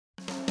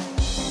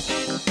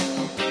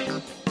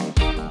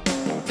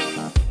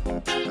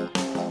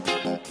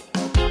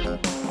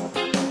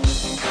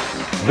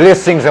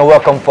Blessings and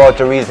welcome forward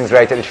to Reasons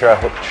Right to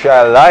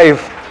Share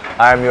Life.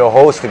 I'm your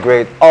host, the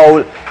Great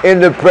Owl, in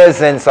the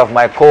presence of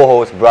my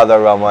co-host, Brother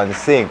Ramon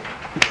Singh.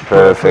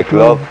 Perfect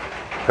love.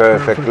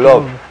 Perfect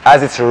love.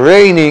 As it's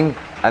raining,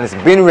 and it's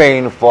been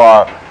raining for,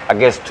 I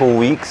guess, 2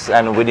 weeks,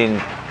 and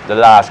within the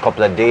last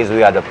couple of days,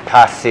 we had the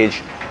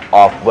passage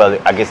of, well,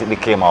 I guess it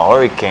became a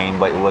hurricane,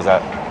 but it was a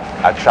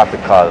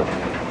tropical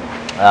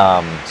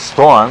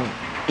storm,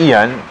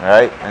 Ian,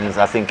 right? And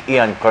I think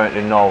Ian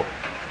currently now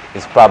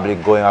is probably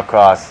going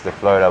across the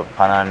Florida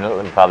Panhandle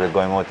and probably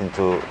going out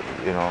into,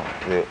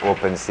 the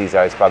open seas,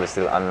 or it's probably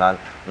still on land.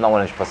 I'm not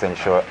 100%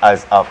 sure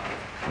as of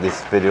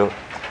this video.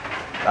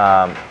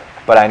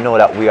 But I know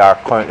that we are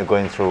currently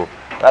going through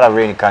a lot of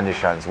rainy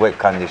conditions, wet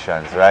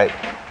conditions, right?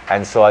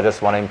 And so I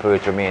just want to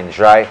encourage you to remain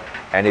dry.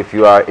 And if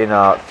you are in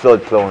a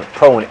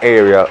flood-prone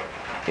area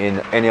in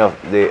any of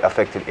the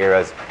affected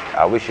areas,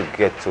 I wish you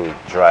get to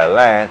dry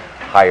land,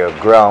 higher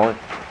ground.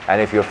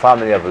 And if your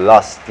family have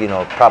lost,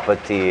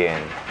 property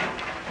and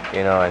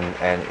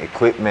and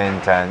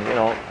equipment and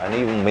and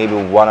even maybe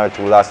 1 or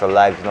 2 lost of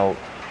lives,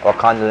 our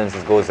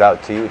condolences goes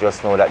out to you.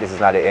 Just know that this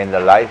is not the end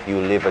of life. You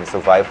live and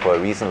survive for a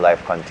reason.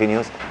 Life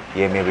continues.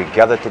 Yeah, may we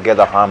gather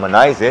together,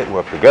 harmonize it,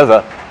 work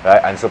together,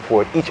 right, and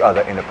support each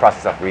other in the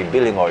process of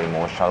rebuilding our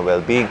emotional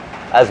well-being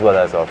as well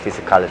as our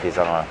physicalities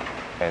and our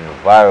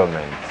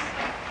environment.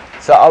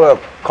 So our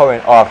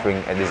current offering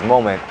at this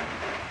moment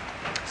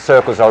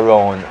circles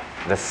around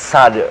the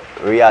sad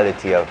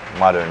reality of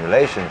modern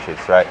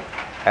relationships, right?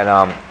 And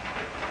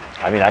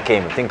I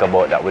can't even think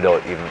about that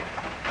without even,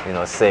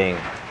 saying,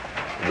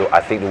 I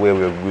think the way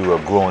we were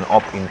growing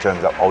up in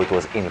terms of how it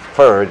was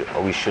inferred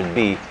or we should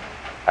be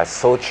has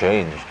so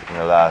changed in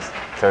the last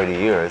 30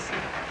 years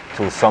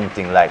to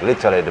something like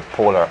literally the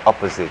polar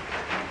opposite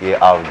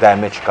of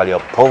diametrically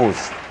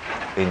opposed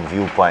in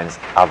viewpoints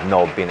have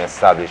now been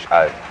established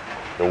as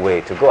the way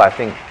to go. I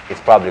think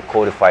it's probably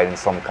codified in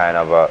some kind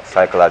of a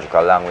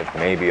psychological language,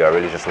 maybe a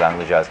religious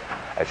language, as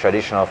a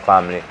traditional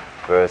family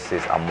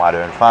versus a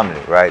modern family,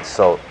 right?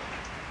 So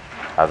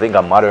I think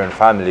a modern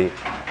family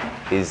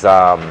is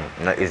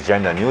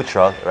gender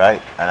neutral,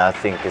 right? And I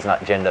think it's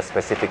not gender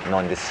specific,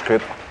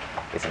 nondescript.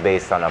 It's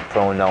based on a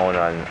pronoun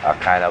and a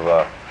kind of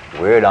a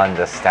weird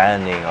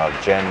understanding of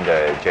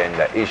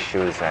gender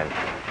issues and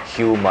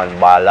human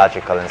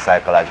biological and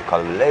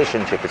psychological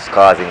relationship. It's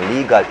causing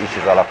legal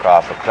issues all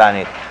across the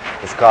planet.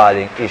 It's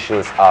causing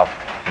issues of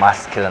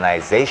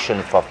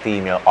masculinization for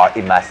female or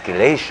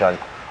emasculation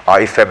or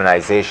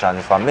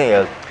effeminization for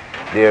male.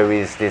 There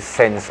is this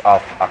sense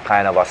of a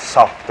kind of a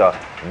softer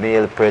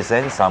male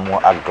presence, a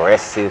more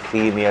aggressive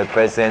female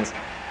presence.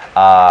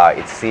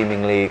 It's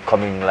seemingly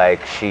coming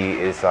like she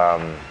is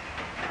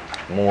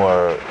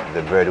more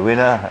the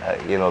breadwinner,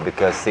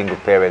 because single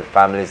parent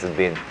families have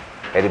been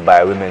headed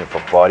by women for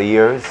 40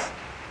 years.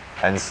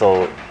 And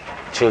so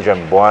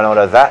children born out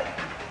of that,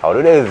 how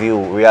do they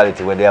view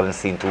reality when they haven't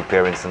seen two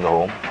parents in the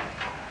home?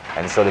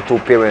 And so the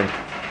two-parent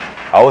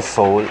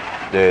household,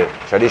 the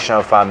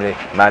traditional family,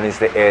 man is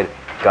the head,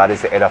 God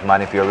is the head of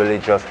man if you're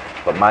religious,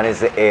 but man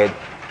is the head,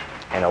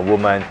 and a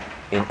woman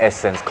in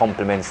essence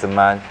complements the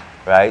man,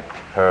 right?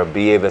 Her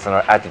behaviors and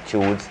her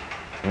attitudes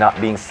not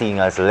being seen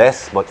as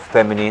less but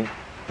feminine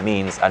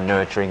means a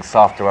nurturing,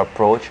 softer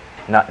approach,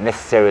 not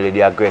necessarily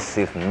the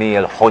aggressive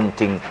male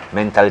hunting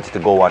mentality to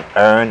go and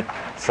earn.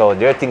 So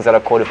there are things that are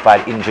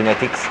codified in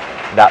genetics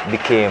that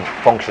became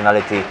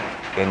functionality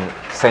in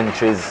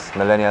centuries,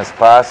 millennia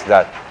past,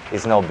 that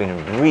is now being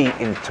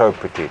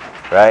reinterpreted,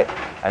 right?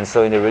 And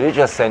so in the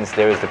religious sense,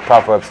 there is the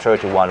Proverbs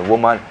 31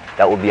 woman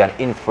that would be an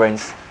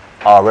inference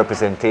or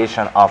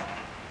representation of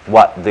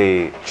what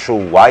the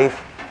true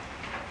wife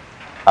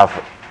of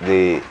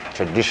the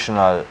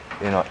traditional,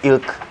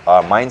 ilk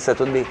or mindset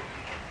would be.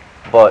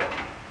 But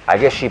I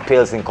guess she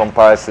pales in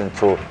comparison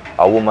to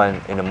a woman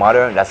in the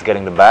modern that's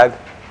getting the bag,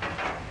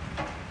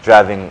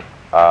 driving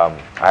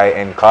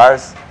high-end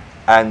cars,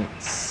 and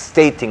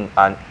stating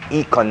an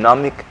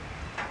economic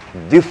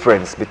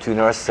difference between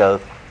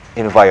herself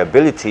in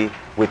viability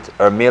with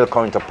her male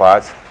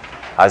counterparts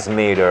has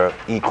made her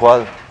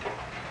equal,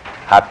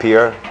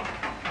 happier,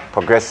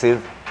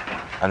 progressive,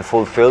 and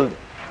fulfilled.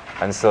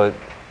 And so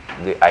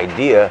the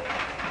idea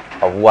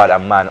of what a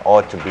man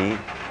ought to be,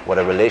 what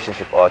a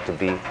relationship ought to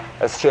be,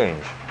 has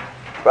changed.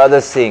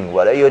 Brother Singh,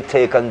 what are your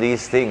take on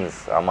these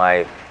things? Am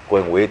I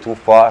going way too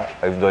far,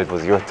 even though it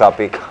was your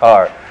topic,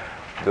 or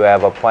do I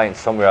have a point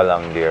somewhere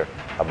along there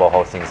about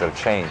how things have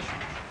changed?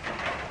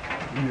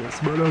 Yes,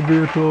 Brother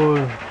Great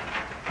Owl,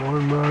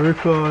 when I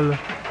recall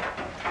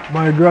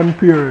my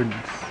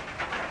grandparents,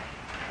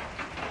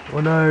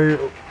 when I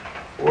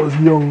was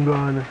younger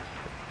and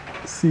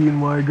seeing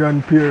my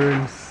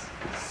grandparents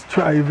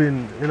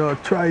thriving.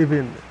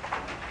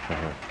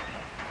 Mm-hmm.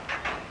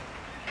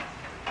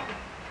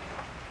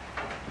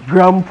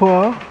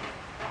 Grandpa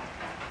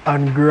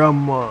and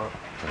grandma,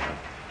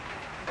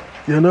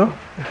 They've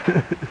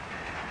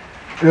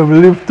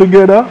lived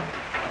together.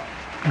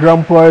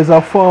 Grandpa is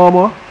a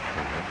farmer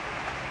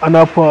and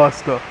a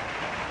pastor.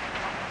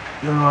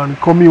 And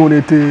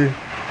community,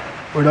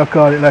 what I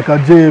call it, like a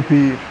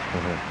JP.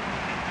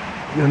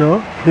 You know,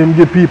 him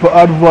give people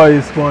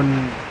advice on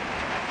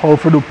how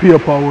to do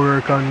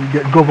paperwork and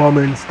get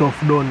government stuff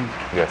done.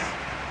 Yes.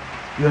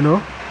 You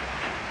know.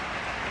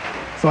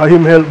 So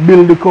him help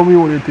build the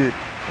community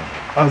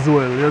as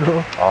well, you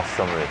know.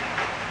 Awesomely.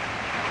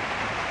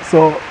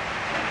 So,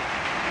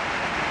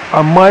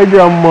 and my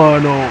grandma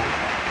now,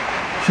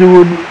 she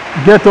would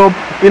get up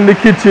in the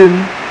kitchen,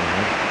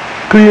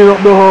 clean up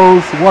the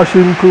house,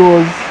 washing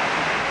clothes,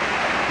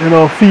 you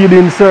know,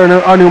 feeding certain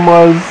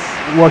animals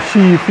what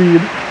she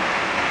feed,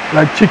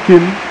 like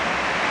chicken,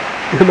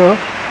 you know.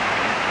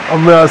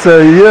 And I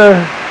say,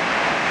 yeah.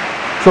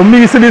 So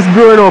me see this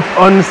growing up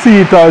and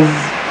see it as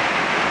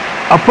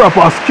a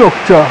proper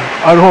structure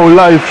and how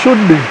life should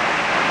be,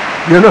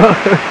 you know.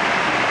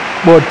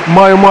 But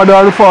my mother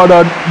and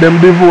father, them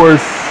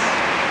divorced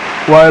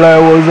while I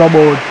was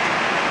about,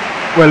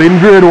 well, in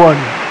grade 1,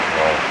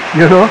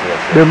 you know,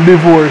 them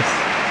divorced.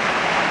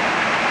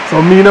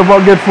 So me never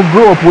get to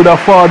grow up with a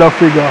father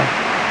figure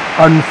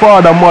and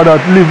father, mother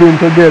living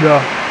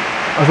together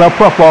as a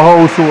proper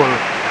household.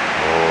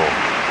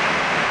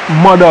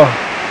 Mother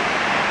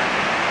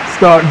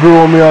start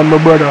growing me and my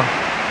brother.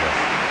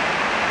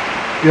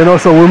 You know,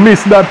 so we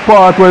miss that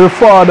part where the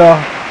father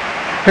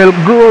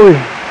helped grow it.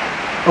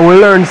 And we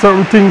learn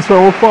certain things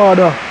from our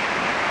father.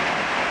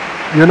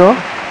 You know?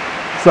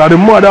 So the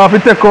mother have to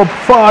take up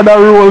father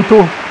role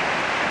too.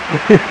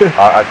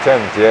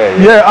 Attempt, yeah.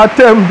 Yeah,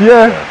 attempt,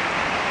 yeah.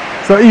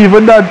 So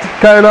even that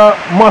kind of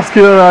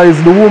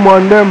masculinize the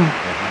woman them.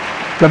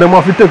 So them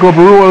have to take up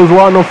roles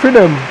one of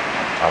them.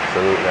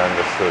 Absolutely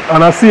understood.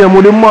 And I see them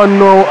with the man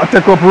now, I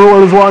take up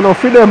roles one of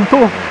them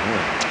too.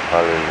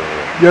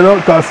 Hallelujah. You know,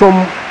 because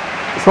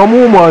some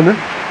woman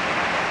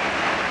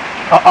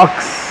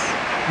ask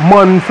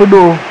man to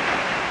do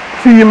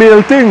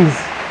female things,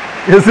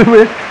 you see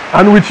me?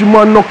 And which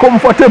man not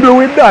comfortable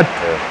with that.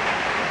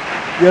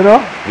 Yeah. You know?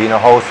 Being a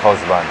house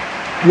husband.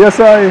 Yes,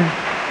 I.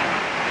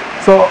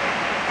 So,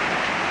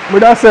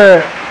 but I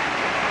say,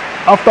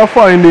 after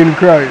finding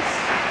Christ,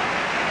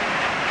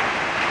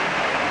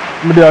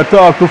 I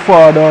talk to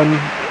Father and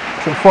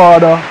say,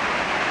 Father,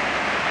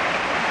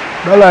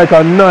 I like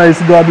a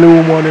nice godly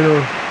woman, you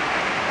know.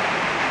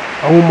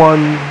 A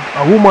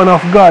woman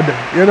of God,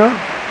 you know.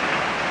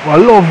 I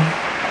love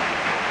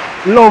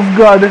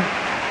God,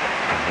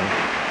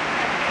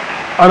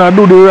 and I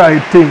do the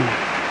right thing.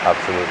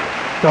 Absolutely.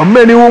 There are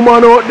many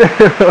women out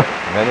there.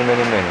 Many.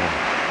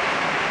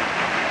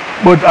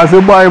 But as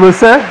the Bible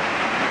says,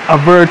 a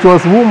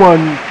virtuous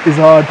woman is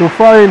hard to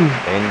find.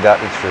 Ain't that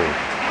the truth?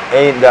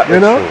 Ain't that the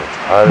truth?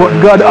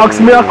 But God asked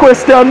me a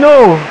question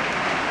now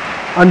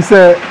and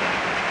say,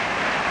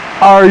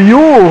 are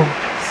you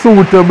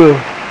suitable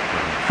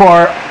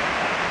for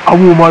a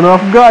woman of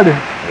God?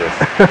 Yes.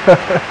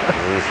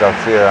 This is a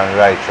fair and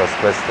righteous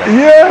question.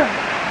 Yeah.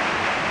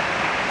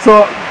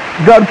 So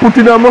God put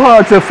in my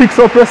heart, say, fix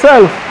up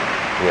yourself.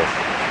 Yes.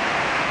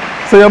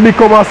 So you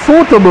become a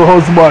suitable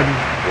husband.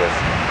 Yes.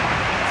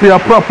 For a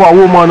proper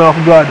woman of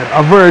God,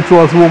 a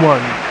virtuous woman.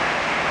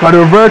 Because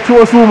a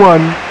virtuous woman,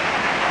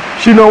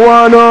 she don't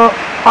want an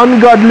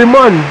ungodly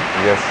man.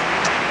 Yes.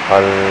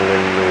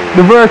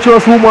 Hallelujah. The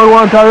virtuous woman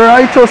wants a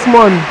righteous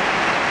man.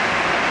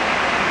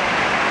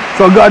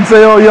 So God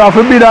say, oh, you have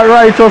to be that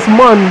righteous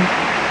man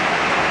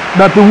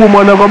that the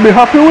woman are going to be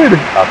happy with.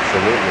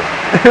 Absolutely.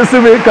 You see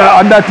me?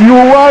 And that you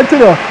want,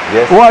 you know.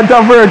 Yes. Want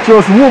a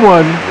virtuous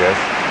woman. Yes.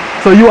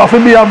 So you have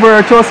to be a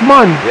virtuous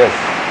man. Yes.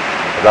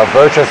 The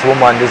virtuous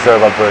woman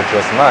deserves a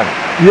virtuous man.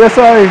 Yes,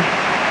 I.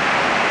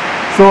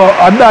 So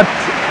and that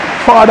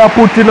Father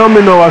put in me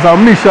now as a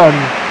mission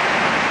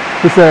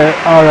to say,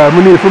 alright,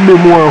 we need to be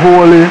more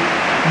holy,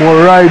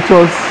 more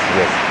righteous.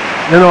 Yes.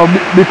 You know,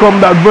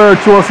 become that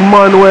virtuous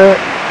man where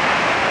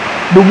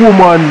the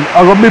woman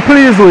are going to be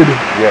pleased with.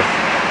 Yes.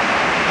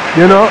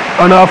 You know,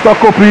 and after a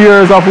couple of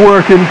years of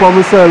working for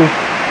myself,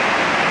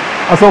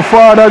 as a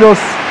Father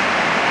just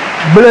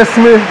bless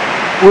me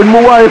with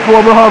my wife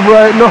what I have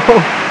right now.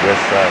 Yes,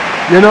 sir.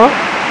 You know,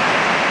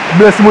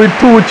 bless me with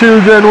 2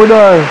 children with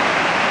her.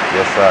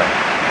 Yes, sir.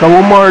 So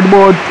we're married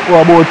about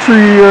 3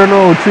 years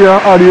now, 3 and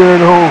a half years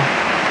now.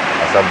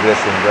 That's a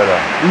blessing, brother.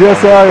 Yes,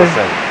 sir. 100%.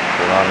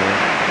 You know what I mean?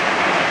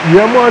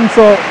 Yeah, man,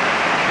 so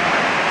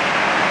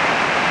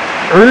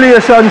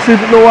relationship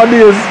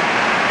nowadays,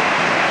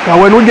 because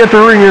when we get the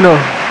ring, you know,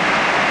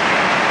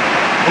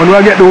 when we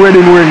get the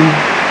wedding ring,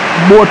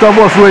 both of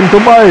us went to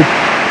buy it.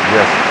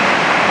 Yes.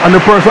 And the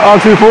person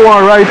asked me if we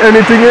want to write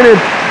anything in it.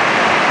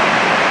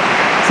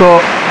 So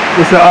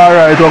we say,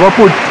 alright, we're going to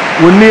put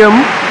our name,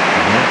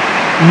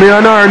 me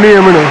and our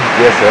name, you know.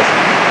 Yes, yes.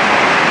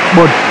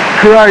 But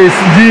Christ,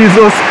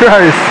 Jesus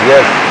Christ.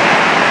 Yes.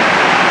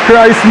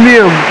 Christ's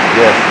name.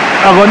 Yes.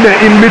 I'm going to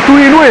in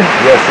between we.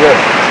 Yes, yes.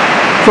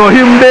 So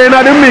him there in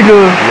the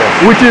middle, yes.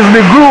 which is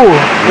the glue,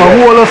 to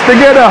hold us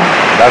together.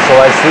 That's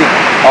how I see.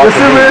 You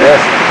see me?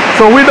 Yes.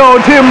 So without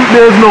him,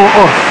 there's no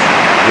us.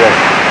 Yes.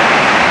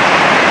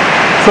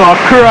 So a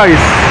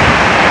Christ,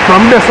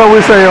 from this how we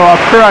say a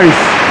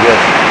Christ, yes.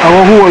 I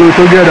will hold it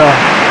together.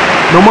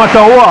 No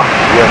matter what.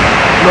 Yes.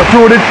 Not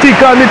through the thick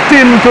and the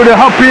thin, to the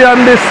happy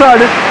and the sad.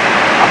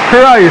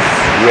 Christ.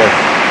 Yes.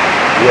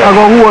 Yes. I'm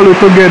going to hold it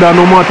together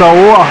no matter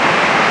what.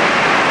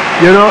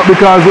 You know,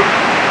 because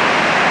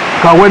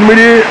when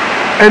we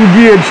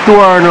engage to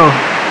her now,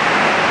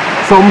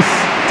 some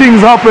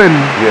things happen.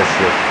 Yes,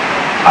 yes.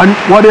 And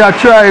what they are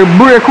trying to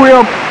break way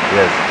up.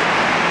 Yes.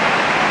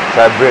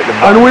 Try to break the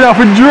bond. And we have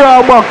to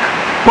draw back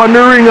on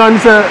the ring and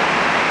say,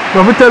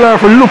 we have to tell her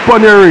to look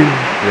on the ring.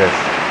 Yes.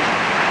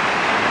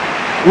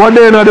 What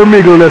they in the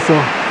middle there, so?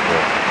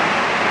 Yes.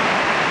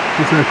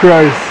 He said,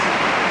 Christ.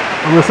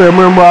 I'm going to say,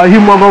 remember,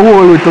 him are going to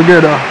hold it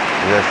together.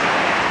 Yes.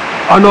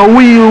 And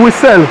we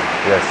self.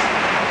 Yes.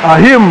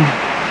 And him.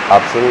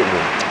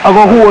 Absolutely. I'm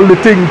going to hold the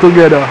thing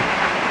together.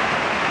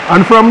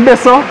 And from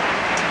this,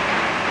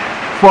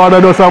 Father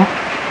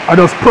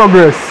does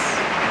progress.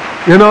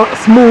 You know,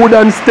 smooth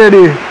and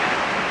steady.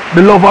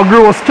 The love will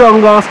grow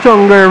stronger and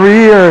stronger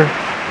every year.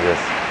 Yes.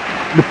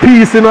 The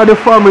peace in the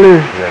family.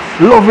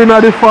 Yes. Love in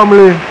the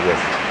family. Yes.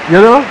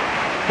 You know?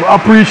 We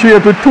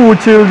appreciate the 2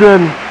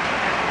 children.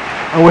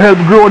 And we help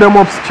grow them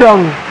up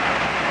strong.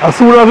 As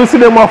soon as we see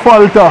them a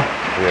falter,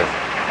 yes,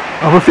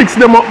 and we fix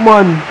them up,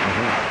 man.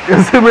 You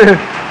see me?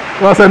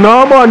 I say,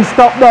 no man,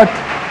 stop that.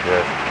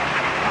 Yes.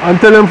 And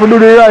tell them to do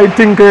the right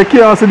thing, because you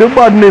can't see the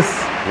badness.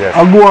 Yes.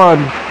 And go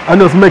on. And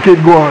just make it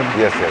go on.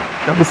 Yes, yes.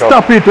 You have to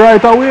stop it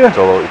right away. It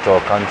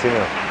will continue.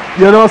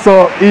 You know,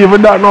 so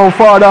even that now,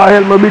 Father,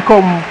 help me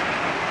become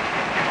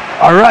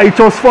a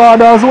righteous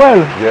father as well.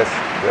 Yes,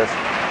 yes.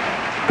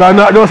 Because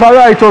not just a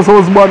righteous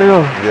husband, you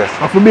know. Yes.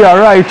 You have to be a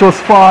righteous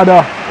father.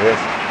 Yes.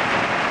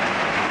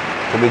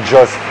 To be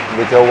just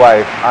with your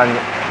wife and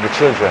the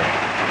children.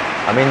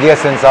 I mean, the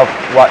essence of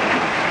what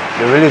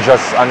the religious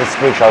and the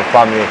spiritual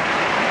family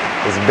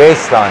is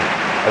based on,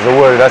 as a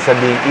word that's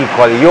being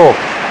equally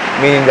yoked,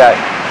 meaning that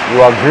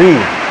you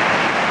agree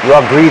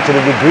to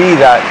the degree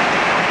that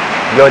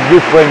your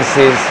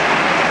differences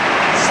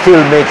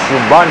still makes you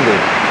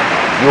bonded.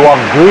 You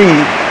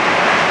agree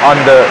on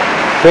the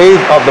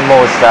faith of the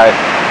Most High,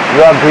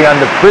 you agree on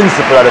the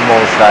principle of the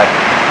Most High,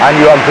 and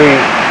you agree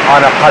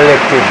on a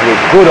collectively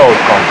good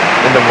outcome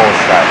in the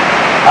Most High.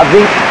 I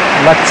think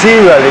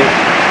materially,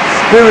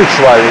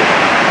 spiritually,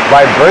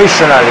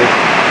 vibrationally,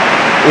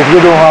 if you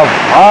don't have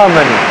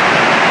harmony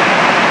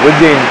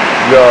within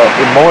your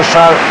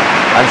emotional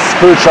and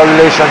spiritual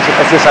relationship,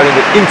 especially in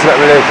the intimate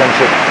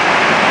relationship,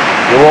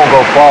 you won't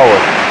go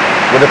forward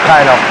with the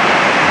kind of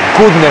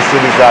goodness you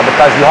desire,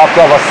 because you have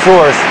to have a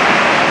source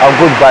of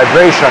good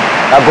vibration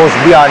that goes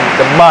beyond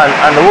the man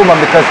and the woman.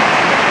 Because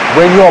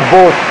when you're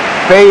both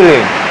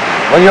failing,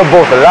 when you're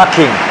both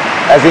lacking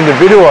as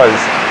individuals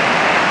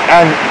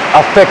and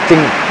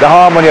affecting the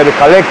harmony of the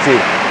collective,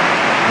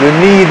 you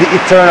need the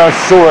eternal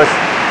source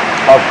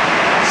of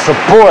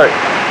support,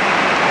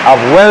 of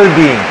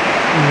well-being,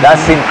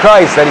 that's in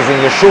Christ, that is in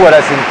Yeshua,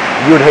 that's in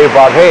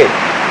Yud-Heh-Vav-Heh.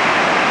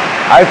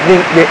 I think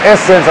the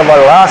essence of a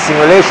lasting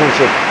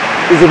relationship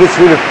is if it's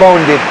really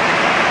founded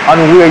on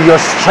where your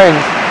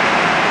strength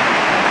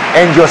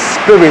and your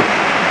spirit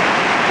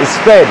is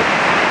fed,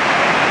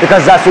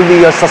 because that will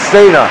be your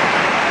sustainer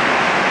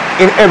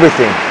in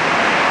everything.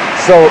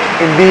 So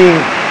in being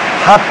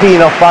happy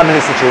in a family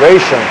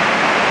situation,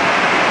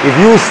 if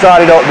you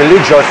started out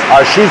religious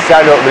or she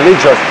started out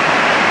religious,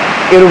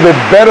 it will be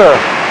better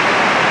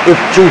if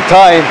through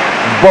time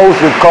both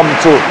will come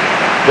to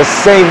the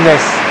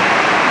sameness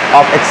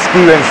of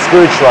experience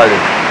spiritually,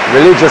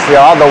 religiously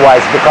or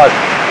otherwise, because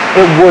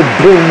it would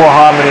bring more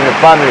harmony in the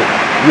family.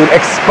 You'll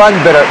expand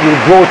better, you'll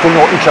grow to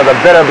know each other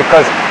better,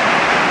 because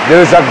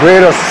there is a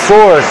greater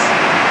source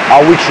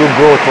at which you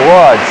grow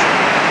towards.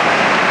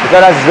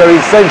 Because that's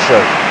very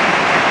essential.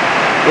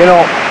 You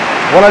know,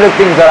 one of the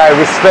things that I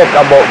respect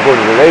about good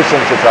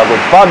relationships or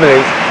good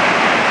families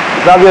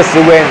is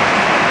obviously when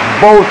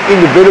both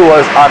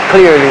individuals are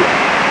clearly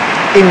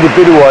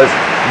individuals,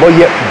 but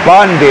yet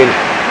bonded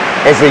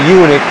as a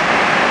unit.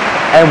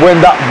 And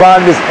when that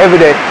bond is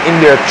evident in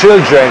their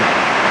children,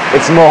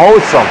 it's more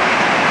wholesome.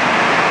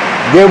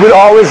 There will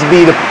always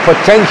be the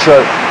potential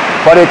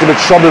for there to be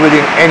trouble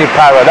within any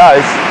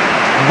paradise,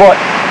 but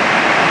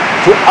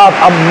to have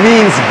a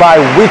means by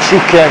which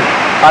you can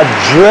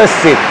address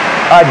it,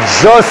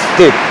 adjust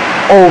it,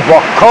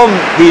 overcome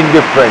the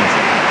indifference.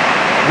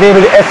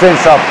 Maybe the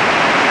essence of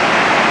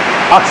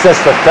access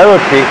to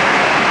therapy,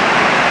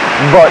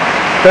 but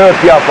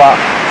therapy of a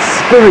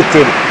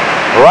spirited,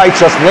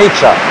 righteous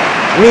nature,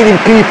 meaning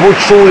people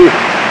truly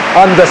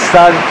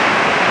understand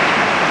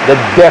the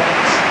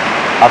depth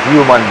of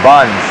human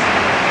bonds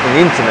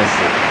in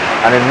intimacy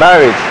and in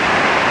marriage.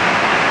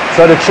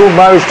 So the true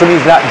marriage to me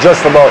is not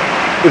just about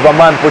if a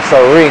man puts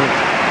a ring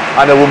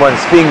on a woman's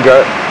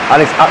finger and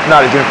it's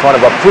acknowledged in front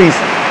of a priest.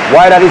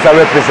 Why that is a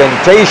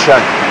representation.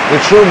 The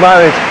true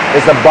marriage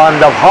is a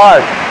bond of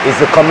heart, is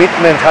the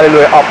commitment,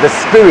 hallelujah, of the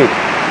spirit.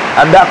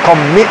 And that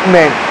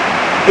commitment,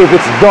 if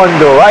it's done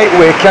the right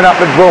way, cannot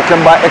be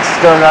broken by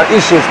external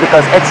issues,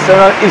 because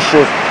external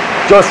issues,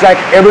 just like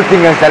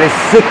everything else that is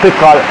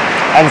cyclical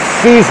and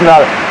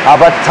seasonal, have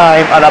a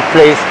time and a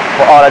place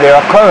for all of their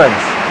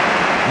occurrence.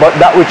 But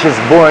that which is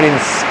born in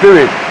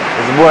spirit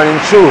is born in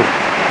truth.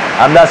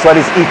 And that's what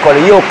is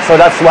equally yoked. So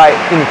that's why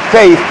in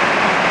faith,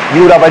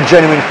 you would have a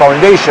genuine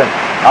foundation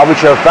on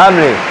which your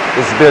family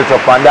is built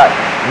upon that.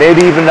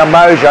 Maybe even a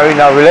marriage or in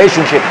a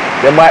relationship,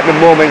 there might be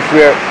moments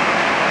where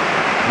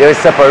there is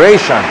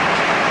separation,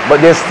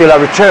 but there's still a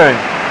return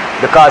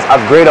because a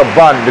greater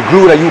bond, the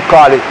glue that you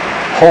call it,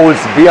 holds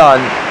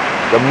beyond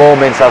the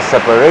moments of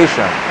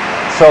separation.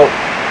 So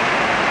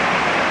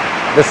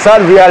the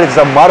sad realities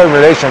of modern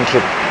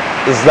relationship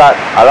is that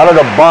a lot of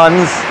the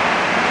bonds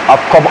have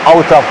come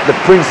out of the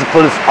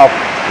principles of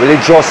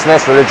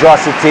religiousness,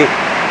 religiosity,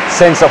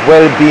 sense of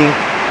well-being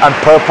and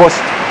purpose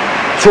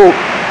to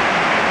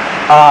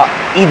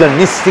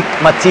hedonistic,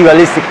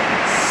 materialistic,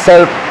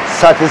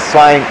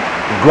 self-satisfying,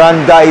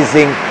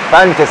 grandizing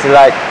fantasy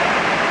like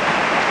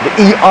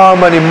the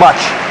e-harmony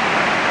match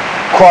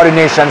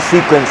coordination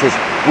sequences,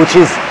 which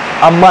is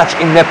a match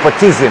in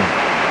nepotism,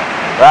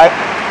 right?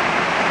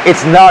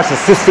 It's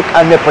narcissistic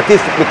and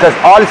nepotistic because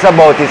all it's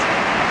about is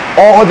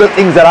all the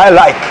things that I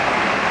like,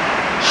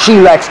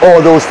 she likes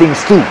all those things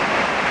too.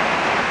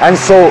 And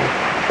so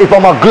if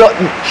I'm a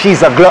glutton,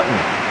 she's a glutton.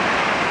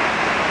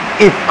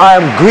 If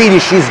I'm greedy,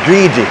 she's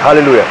greedy.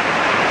 Hallelujah.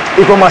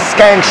 If I'm a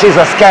skank, she's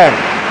a skank.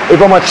 If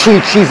I'm a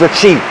cheat, she's a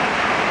cheat.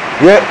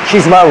 Yeah,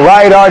 she's my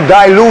ride or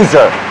die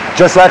loser,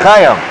 just like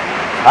I am.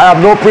 I have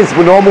no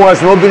principle, no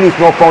morals, no belief,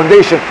 no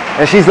foundation.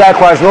 And she's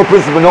likewise no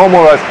principle, no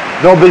morals,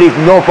 no belief,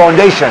 no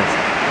foundations.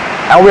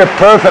 And we're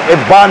perfectly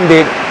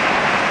bonded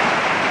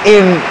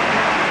in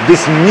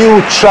this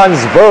new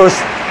transverse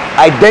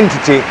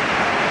identity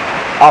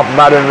of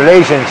modern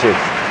relationships.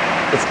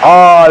 It's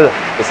all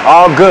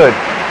good.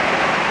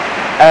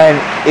 And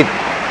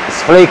it's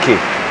flaky.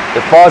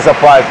 It falls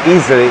apart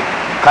easily,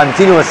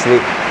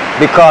 continuously,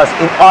 because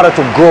in order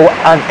to grow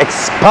and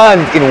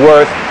expand in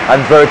worth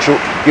and virtue,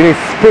 you need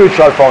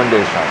spiritual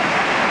foundation.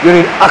 You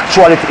need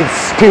actuality in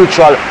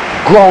spiritual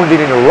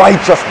grounding, in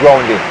righteous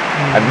grounding.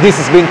 And this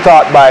has been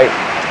taught by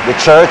the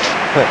church,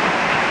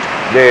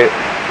 the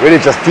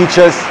religious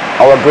teachers,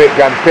 our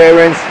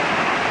great-grandparents.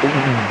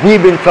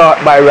 We've been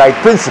taught by right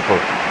principles,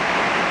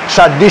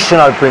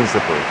 traditional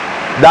principles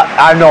that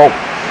are now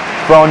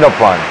frowned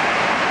upon.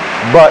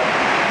 But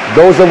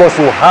those of us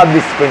who have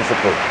this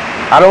principle,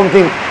 I don't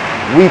think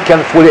we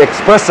can fully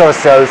express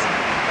ourselves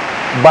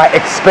by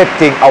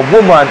expecting a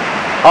woman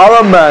or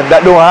a man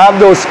that don't have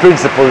those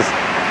principles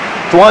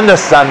to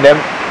understand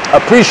them,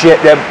 appreciate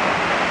them,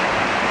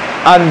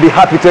 and be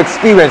happy to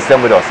experience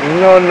them with us.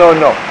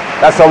 No.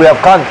 That's how we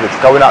have conflicts,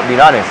 because we're not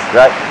being honest,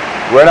 right?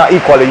 We're not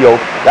equally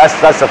yoked. That's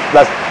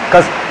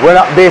because we're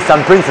not based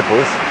on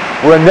principles.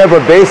 We're never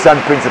based on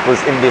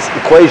principles in this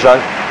equation.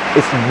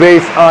 It's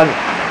based on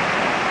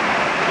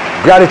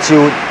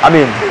gratification,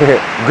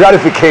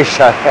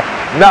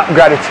 not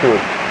gratitude.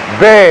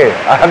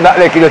 I'm not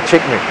letting you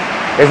trick me.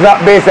 It's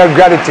not based on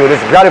gratitude,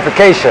 it's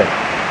gratification.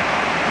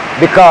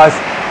 Because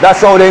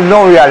that's how they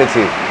know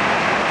reality.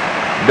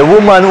 The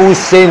woman who's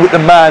staying with the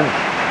man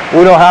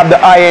who don't have the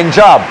high-end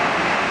job,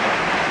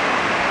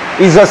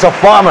 he's just a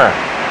farmer,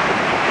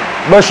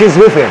 but she's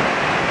with him.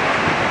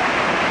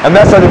 And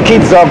that's how the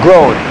kids are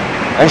grown.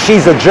 And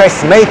she's a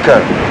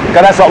dressmaker,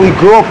 because that's what we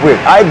grew up with.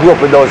 I grew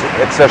up with those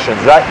expressions,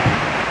 right?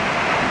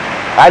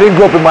 I didn't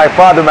grow up with my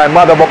father and my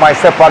mother, but my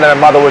stepfather and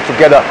my mother were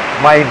together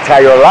my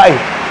entire life.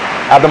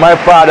 After my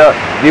father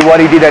did what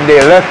he did and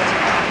they left,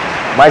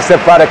 my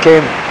stepfather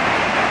came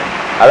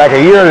like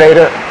a year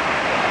later,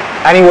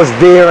 and he was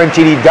there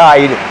until he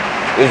died,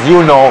 as you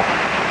know,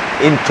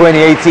 in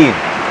 2018,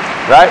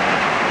 right?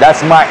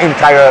 That's my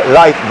entire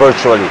life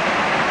virtually.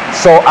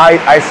 So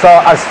I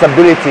saw a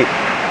stability.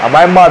 And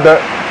my mother,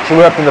 she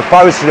worked in the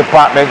forestry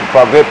department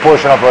for a great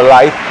portion of her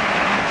life,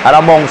 and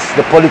amongst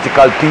the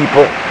political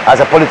people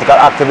as a political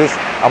activist.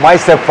 And my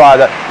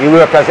stepfather, he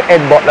worked as the head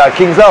butler at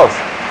King's House.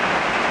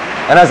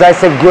 And as I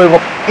said, growing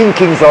up in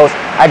King's House,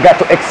 I got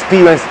to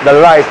experience the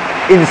life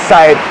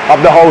inside of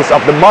the house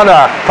of the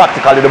monarch,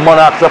 practically the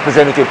monarch's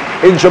representative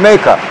in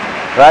Jamaica,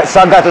 right?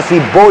 So I got to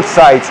see both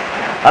sides,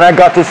 and I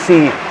got to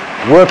see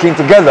working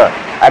together.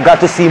 I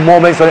got to see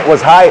moments when it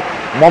was high,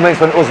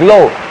 moments when it was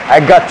low. I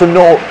got to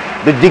know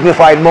the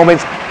dignified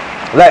moments,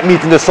 like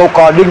meeting the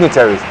so-called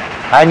dignitaries.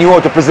 I knew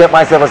how to present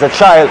myself as a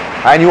child.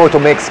 I knew how to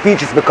make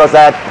speeches because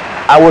I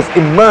was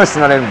immersed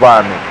in an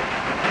environment.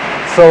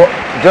 So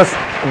just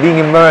being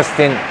immersed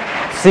in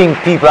seeing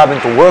people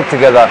having to work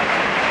together,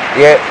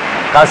 yeah,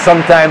 because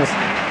sometimes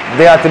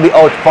they had to be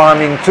out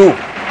farming too,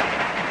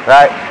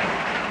 right?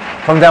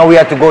 Sometimes we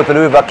had to go to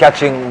the river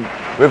catching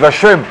river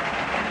shrimp,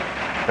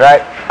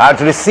 right? And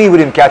to the sea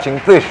with him catching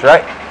fish,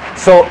 right?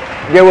 So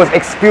there was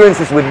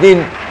experiences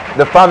within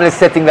the family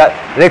setting that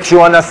let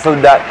you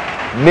understand that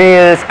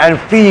males and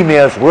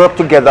females work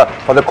together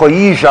for the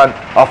cohesion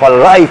of a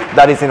life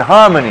that is in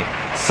harmony.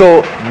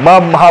 So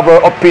mom have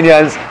her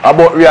opinions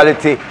about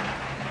reality.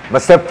 My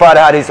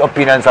stepfather had his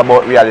opinions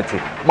about reality.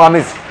 Mom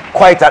is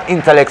quite an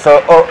intellect,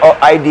 so her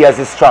ideas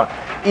is strong.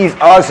 He's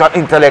also an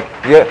intellect,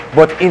 yeah,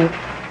 but in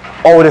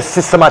all the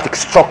systematic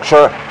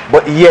structure,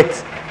 but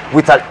yet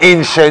with an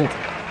ancient,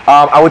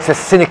 I would say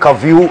cynical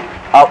view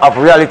of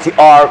reality,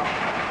 or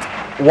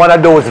one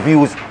of those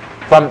views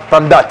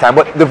from that time,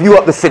 but the view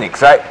of the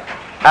cynics, right?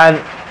 And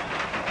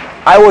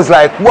I was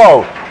like,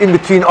 whoa, in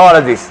between all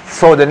of this.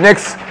 So the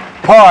next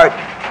part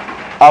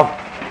of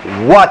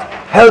what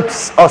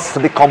helps us to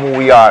become who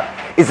we are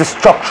is the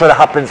structure that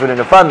happens within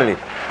the family.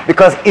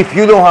 Because if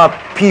you don't have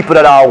people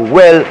that are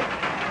well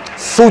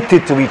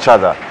suited to each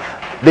other,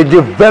 the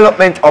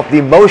development of the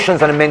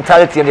emotions and the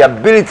mentality and the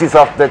abilities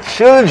of the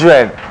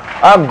children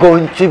are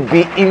going to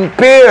be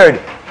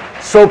impaired.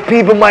 So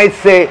people might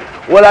say,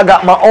 well, I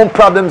got my own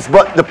problems,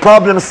 but the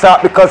problems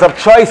start because of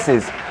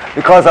choices,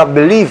 because of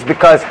beliefs,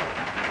 because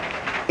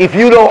if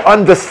you don't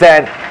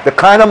understand the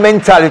kind of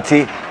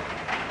mentality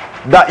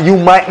that you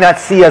might not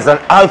see as an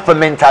alpha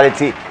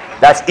mentality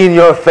that's in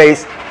your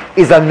face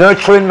is a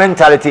nurturing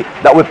mentality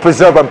that will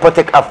preserve and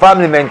protect a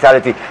family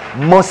mentality,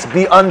 must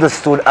be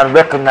understood and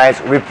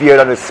recognized, revered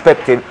and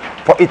respected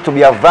for it to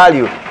be of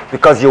value,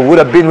 because you would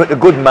have been with the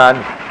good man,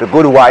 the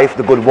good wife,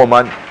 the good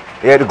woman,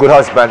 yeah, the good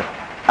husband,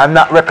 and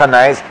not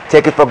recognize,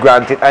 take it for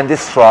granted, and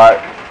destroy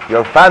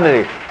your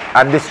family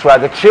and destroy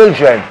the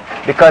children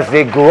because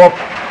they grew up.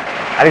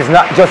 And it's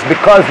not just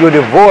because you're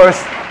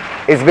divorced,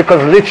 it's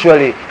because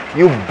literally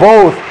you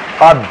both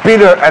are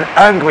bitter and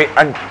angry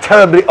and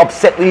terribly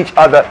upset with each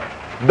other,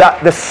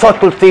 that the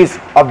subtleties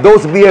of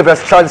those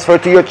behaviors transfer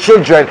to your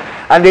children,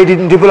 and they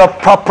didn't develop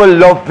proper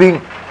loving,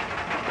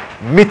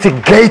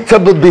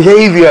 mitigatable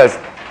behaviors.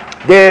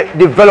 They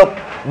develop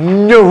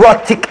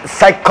neurotic,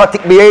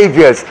 psychotic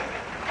behaviors,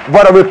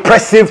 whether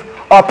repressive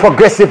or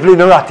progressively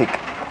neurotic.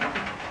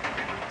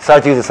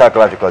 Sorry to use the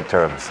psychological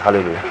terms.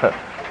 Hallelujah.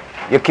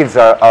 Your kids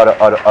are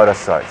out of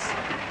sorts.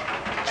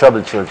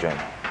 Troubled children.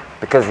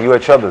 Because you are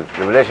troubled.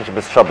 Your relationship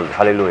is troubled.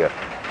 Hallelujah.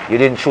 You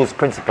didn't choose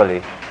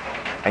principally.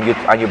 And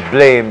you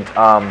blamed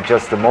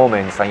just the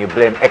moments, and you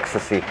blame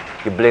ecstasy,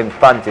 you blame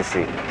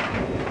fantasy.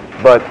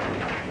 But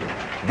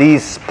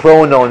these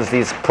pronouns,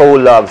 these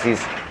prologues,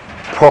 these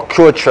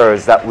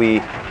procurtures that we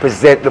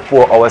present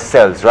before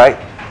ourselves, right?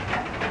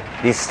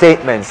 These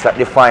statements that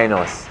define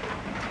us,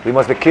 we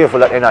must be careful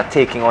that they're not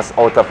taking us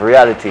out of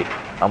reality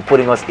and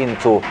putting us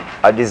into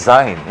a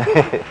design.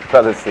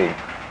 Brother Singh.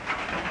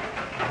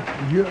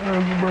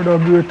 Yeah, brother,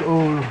 great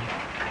old.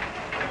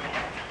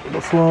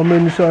 That's why I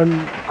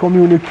mention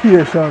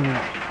communication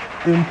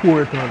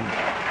important.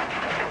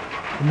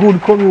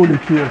 Good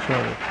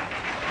communication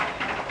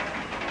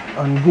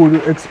and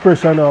good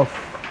expression of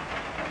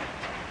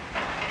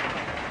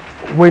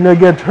when you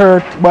get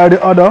hurt by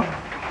the other,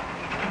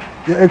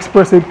 you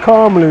express it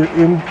calmly.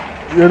 You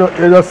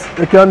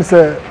can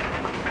say,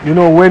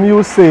 when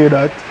you say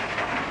that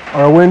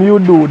or when you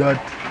do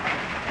that,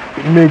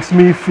 it makes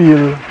me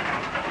feel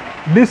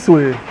this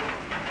way.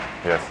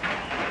 Yes.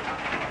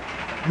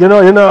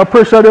 I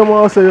pressure them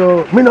and say,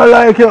 me not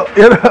like you.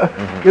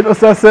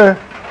 So I say,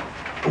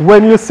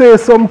 when you say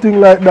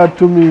something like that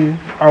to me,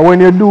 or when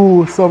you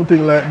do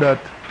something like that,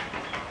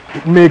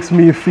 it makes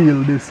me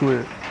feel this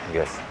way.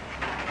 Yes.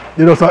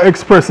 So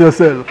express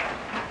yourself.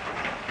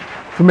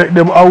 To make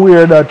them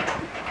aware that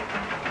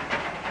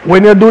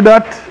when you do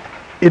that,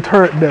 it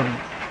hurt them.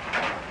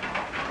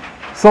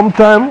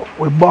 Sometimes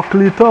we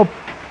buckle it up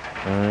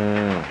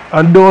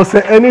and don't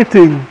say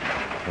anything.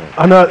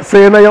 And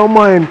say in your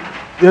mind,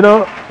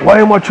 why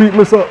am I treat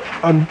me so?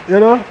 And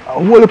a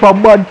whole heap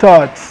of bad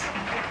thoughts.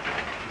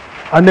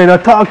 And then I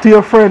talk to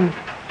your friend,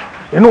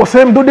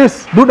 say him do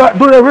this, do that,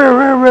 do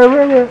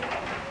that,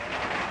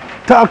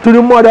 talk to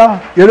the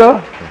mother,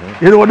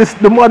 this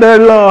the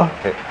mother-in-law,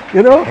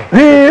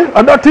 hey,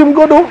 and that him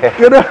go do,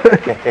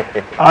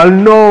 I'll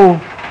know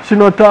she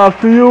not talk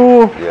to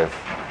you. Yes.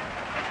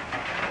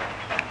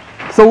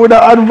 So with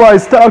that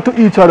advice, talk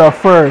to each other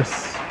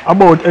first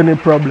about any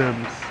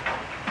problems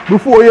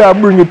before you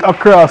bring it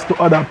across to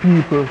other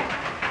people.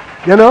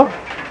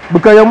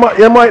 Because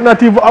you might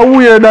not even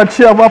aware that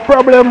she have a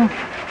problem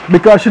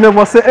because she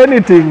never say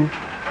anything,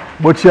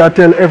 but she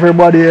tell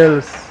everybody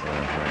else.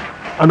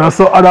 And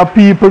also other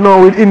people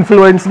now will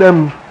influence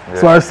them. Yeah.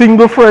 So a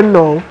single friend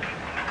now,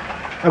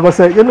 I go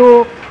say,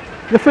 you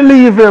feel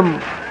leave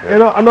him.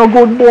 Yeah. I'm a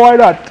good boy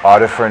that. Or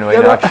the friend when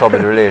you're in a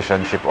troubled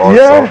relationship also.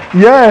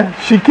 Yeah,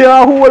 she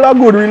can't hold a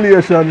good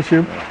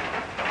relationship.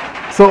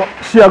 So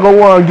she go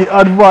want to give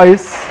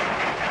advice.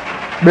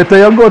 Better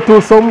you go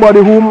to somebody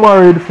who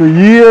married for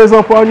years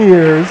upon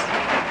years,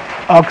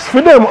 ask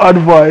for them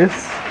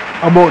advice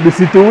about the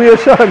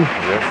situation.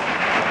 Yes.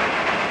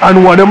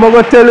 And what them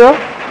going to tell you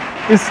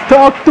is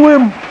talk to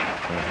him.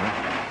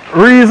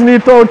 Reason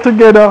it out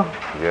together.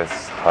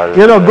 Yes.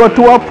 Go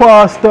to a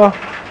pastor,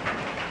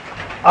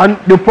 and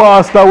the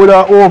pastor will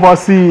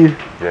oversee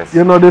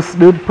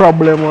the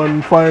problem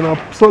and find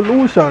a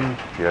solution.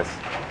 Yes.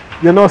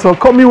 So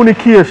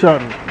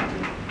communication.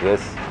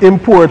 Yes.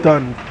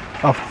 Important.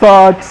 Of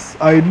thoughts,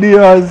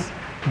 ideas,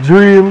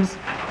 dreams,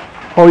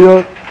 how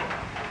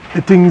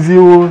the things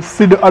you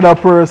see the other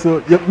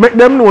person. You make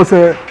them know,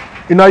 say,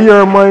 in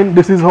your mind,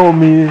 this is how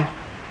me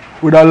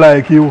would I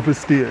like you to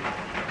stay.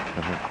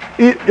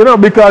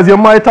 Because you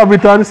might have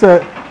it and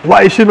say,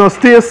 why she not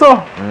stay so?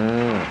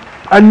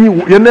 And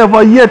you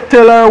never yet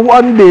tell her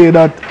one day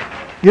that,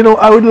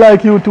 I would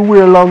like you to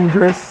wear long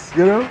dress.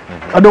 you know.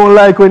 I don't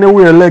like when you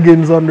wear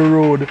leggings on the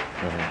road.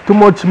 Too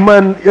much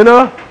man, you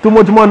know, too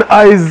much man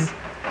eyes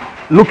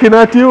looking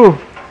at you.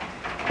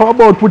 How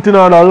about putting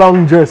on a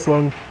long dress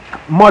on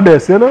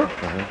modest, you know?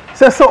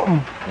 Say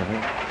something.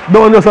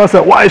 Don't just say,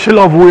 why she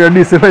love wear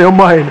this in your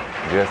mind?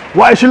 Yes.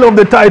 Why she love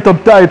the tight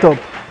up?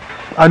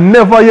 And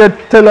never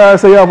yet tell her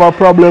say you have a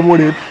problem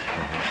with it.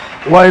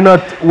 Why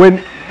not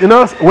when you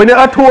know when you're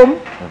at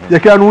home, you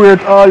can wear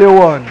it all you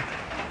want.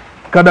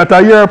 Because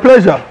that's your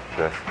pleasure.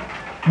 Yes.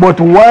 But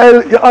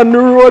while you're on the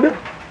road,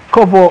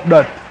 cover up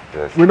that.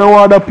 Yes. We don't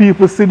want other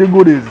people see the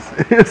goodies.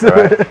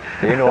 Right.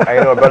 You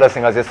know, Brother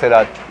Singh, as you said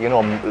that, you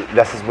know,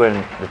 this is when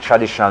the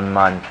traditional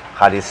man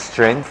had his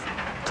strength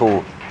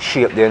to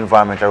shape the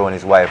environment around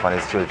his wife and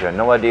his children.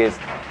 Nowadays,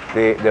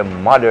 the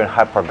modern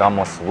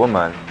hypergamous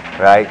woman,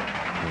 right,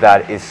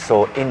 that is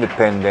so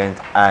independent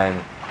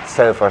and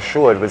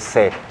self-assured will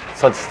say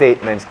such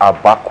statements are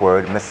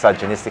backward,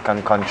 misogynistic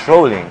and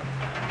controlling.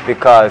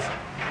 Because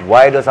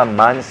why does a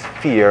man's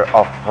fear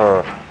of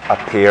her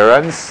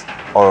appearance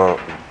or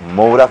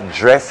mode of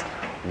dress,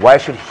 why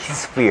should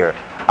his fear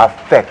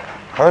affect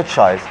her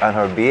choice and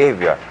her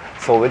behavior?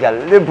 So with a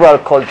liberal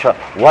culture,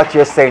 what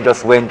you're saying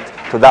just went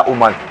to that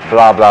woman,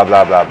 blah, blah,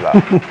 blah, blah, blah.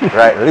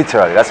 Right?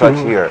 Literally, that's what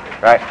you hear.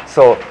 Right?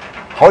 So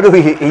how do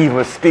we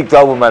even speak to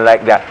a woman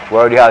like that who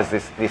already has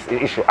this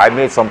issue? I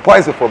made some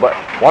points before, but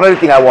one of the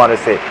things I want to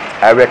say,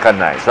 I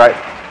recognize, right?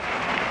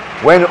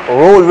 When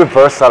role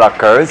reversal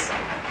occurs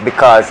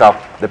because of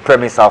the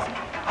premise of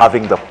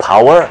having the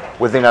power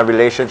within a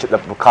relationship,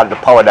 we call it the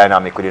power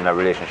dynamic within a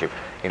relationship.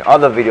 In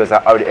other videos,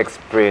 I already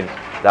explained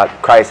that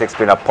Christ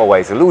explained that power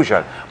is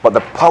illusion. But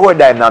the power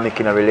dynamic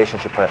in a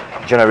relationship, a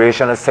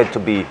generation is said to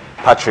be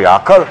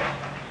patriarchal.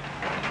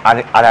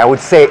 And I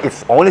would say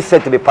it's only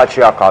said to be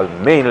patriarchal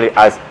mainly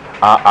as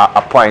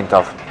a point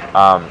of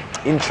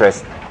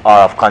interest or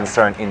of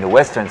concern in the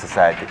Western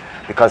society.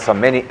 Because for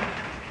many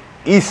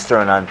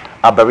Eastern and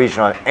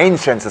Aboriginal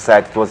ancient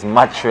society, it was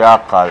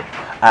matriarchal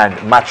and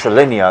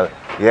matrilineal.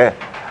 Yeah.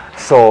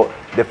 So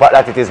the fact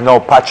that it is now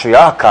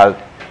patriarchal,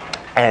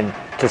 and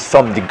to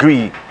some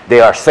degree they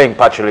are saying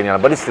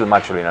patrilineal, but it's still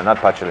matrilineal, not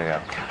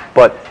patrilineal.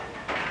 But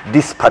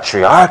this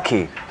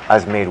patriarchy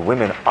has made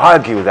women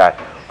argue that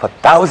for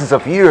thousands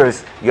of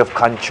years you have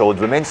controlled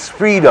women's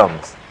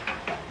freedoms.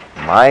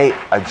 My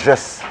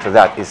address to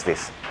that is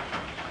this: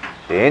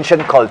 the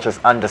ancient cultures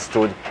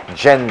understood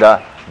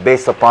gender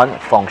based upon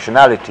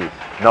functionality.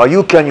 Now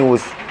you can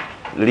use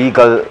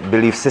legal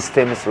belief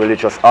systems,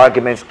 religious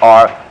arguments,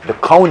 or the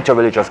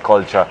counter-religious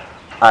culture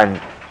and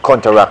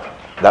counteract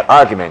that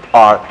argument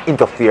or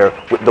interfere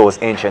with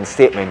those ancient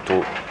statements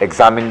to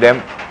examine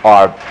them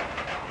or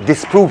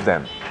disprove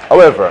them.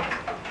 However,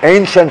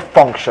 ancient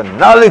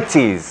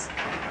functionalities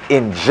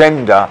in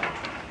gender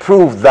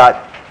prove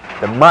that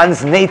the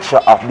man's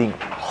nature of being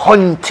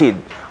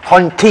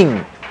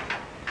hunting,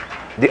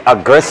 the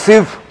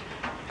aggressive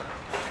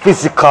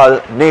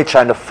physical nature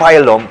and the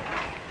phylum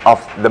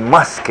of the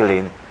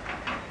masculine,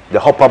 the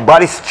upper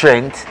body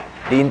strength,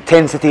 the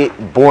intensity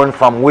born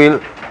from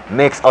will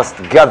makes us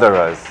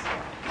gatherers,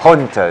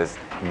 hunters,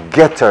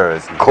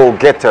 getters,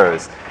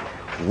 go-getters.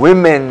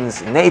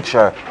 Women's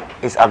nature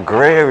is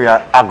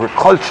agrarian,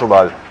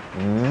 agricultural,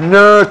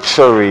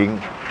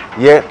 nurturing,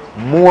 yet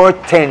more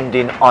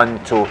tending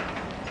onto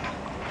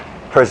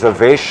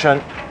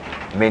preservation,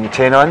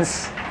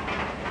 maintenance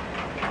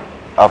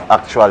of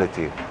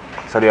actuality.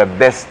 So they are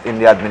best in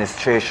the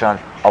administration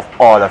of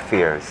all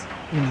affairs.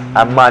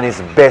 A man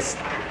is best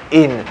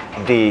in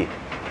the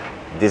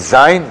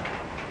design,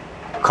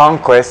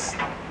 conquest,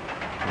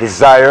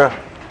 desire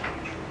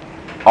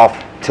of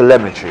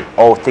telemetry.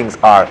 All things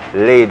are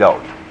laid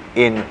out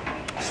in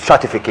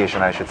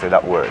stratification, I should say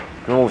that word.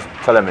 Remove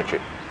telemetry.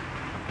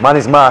 Man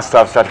is master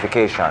of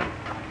stratification.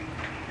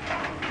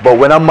 But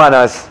when a man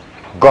has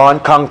gone,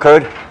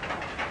 conquered,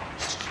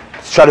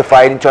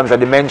 stratified in terms of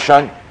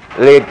dimension,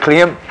 laid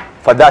claim,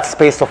 for that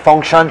space to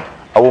function,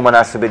 a woman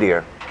has to be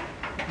there.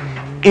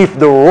 If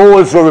the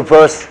roles were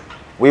reversed,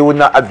 we would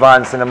not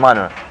advance in a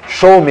manner.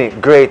 Show me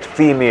great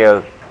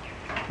female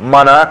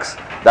monarchs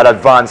that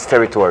advance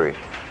territory,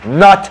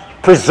 not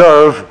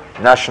preserve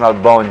national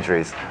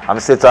boundaries. I'm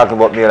still talking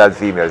about male and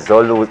females.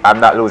 Don't lose.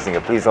 I'm not losing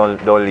it. Please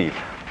don't leave.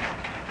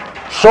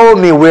 Show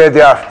me where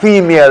there are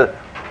female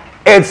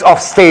heads of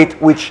state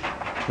which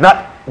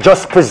not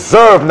just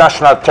preserve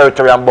national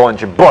territory and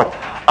boundary, but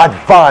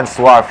advance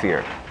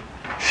warfare.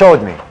 Show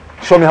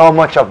me how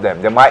much of them.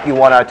 There might be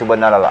one or two, but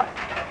not a lot.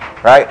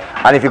 Right?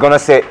 And if you're going to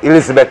say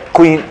Elizabeth,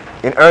 Queen,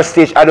 in her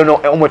stage, I don't know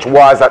how much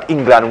wars that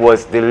England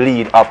was the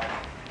lead of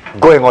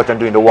going out and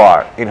doing the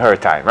war in her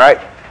time, right?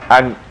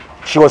 And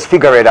she was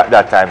figurehead at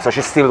that time, so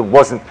she still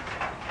wasn't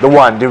the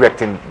one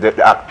directing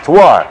the act to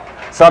war.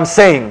 So I'm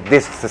saying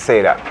this to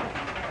say that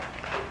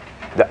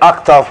the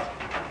act of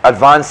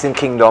advancing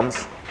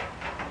kingdoms,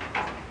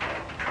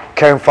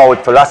 carrying forward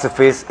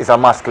philosophies, is a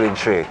masculine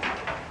trait.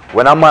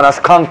 When a man has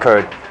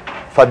conquered,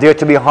 for there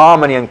to be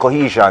harmony and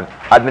cohesion,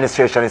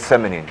 administration is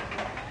feminine.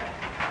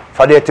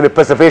 For there to be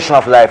preservation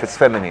of life, it's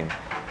feminine.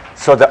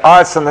 So the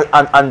arts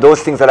and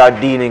those things that are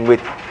dealing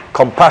with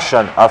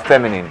compassion are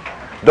feminine.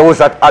 Those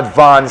that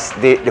advance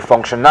the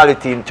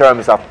functionality in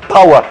terms of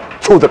power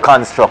to the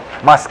construct,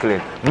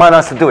 masculine. Man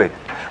has to do it.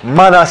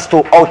 Man has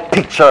to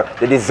outpicture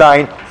the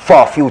design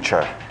for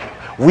future.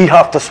 We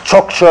have to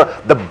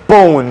structure the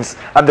bones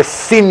and the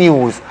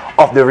sinews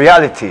of the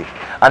reality.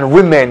 And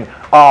women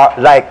are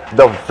like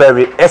the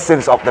very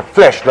essence of the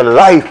flesh, the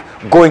life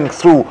going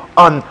through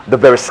on the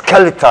very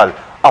skeletal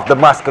of the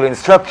masculine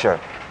structure.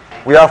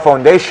 We are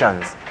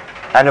foundations.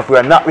 And if we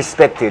are not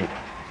respected,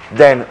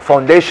 then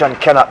foundation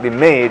cannot be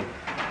made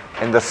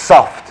in the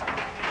soft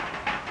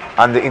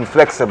and the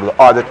inflexible,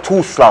 or the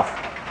too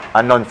soft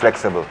and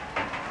non-flexible,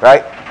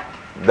 right?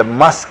 The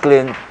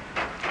masculine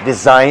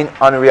design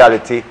and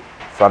reality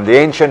from the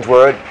ancient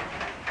word,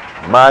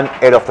 man,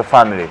 head of the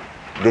family,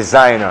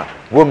 designer,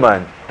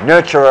 woman,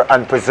 nurturer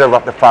and preserver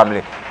of the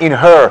family. In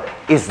her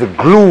is the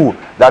glue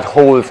that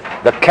holds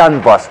the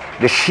canvas,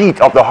 the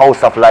sheet of the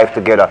house of life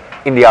together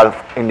in the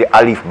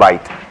Aleph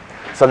bite.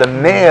 So the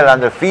male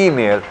and the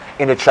female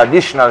in the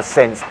traditional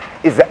sense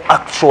is the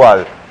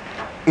actual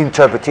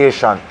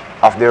interpretation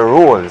of their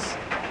roles,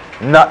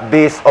 not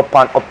based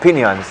upon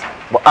opinions,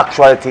 but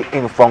actuality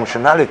in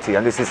functionality.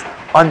 And this is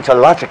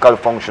ontological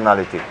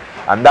functionality.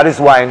 And that is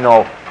why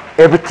now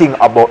everything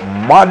about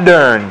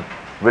modern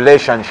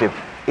relationship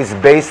is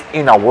based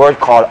in a word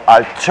called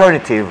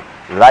alternative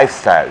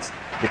lifestyles,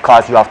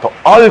 because you have to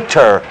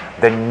alter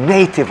the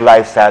native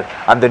lifestyle,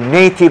 and the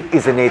native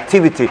is a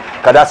nativity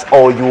because that's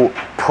how you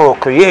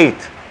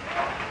procreate,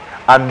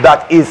 and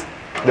that is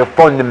the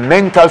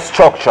fundamental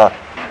structure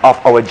of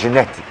our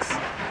genetics,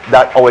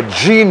 that our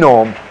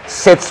genome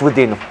sits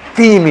within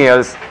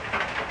females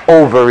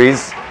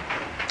ovaries,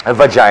 a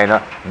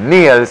vagina,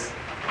 males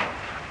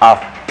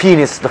of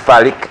penis, the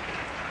phallic,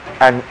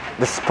 and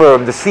the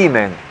sperm, the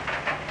semen.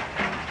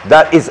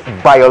 That is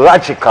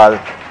biological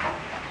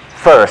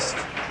first,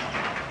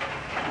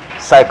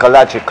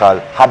 psychological,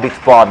 habit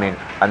forming,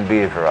 and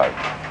behavioral.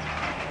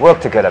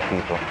 Work together,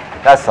 people.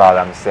 That's all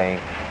I'm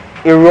saying.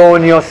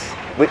 Erroneous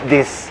with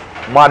this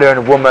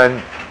modern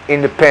woman,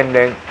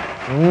 independent.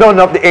 None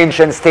of the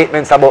ancient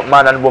statements about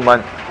man and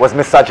woman was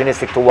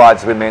misogynistic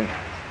towards women.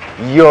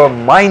 Your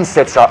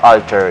mindsets are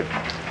altered,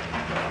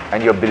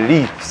 and your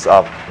beliefs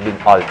have been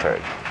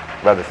altered.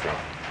 Brother Singh.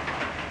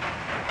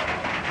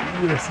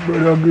 Yes,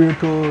 brother,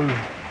 great old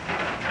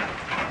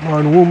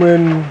man,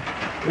 woman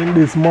in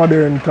this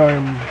modern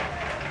time,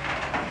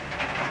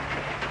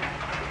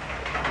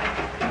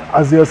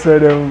 as you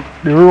said,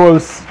 the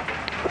roles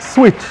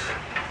switch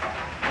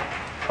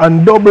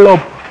and double up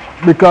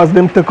because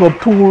them take up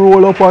two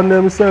roles upon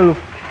themselves.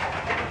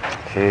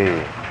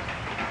 Okay.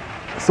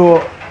 So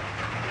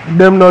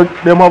them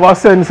have a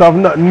sense of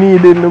not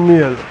needing the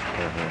male.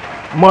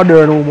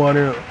 Modern woman,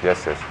 you know.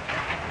 Yes, yes.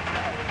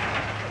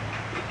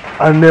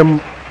 And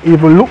them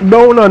even look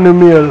down on the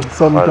male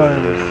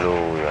sometimes.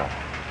 Hallelujah.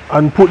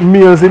 And put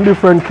males in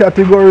different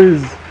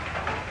categories.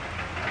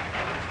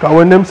 Because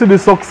when them see the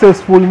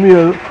successful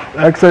male,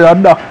 like say a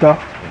doctor,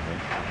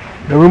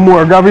 they will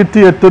more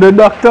gravitate to the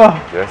doctor.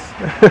 Yes.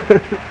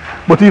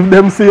 But if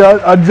them see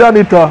a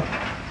janitor,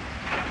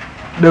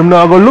 them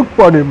not going to look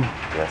for him.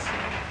 Yes.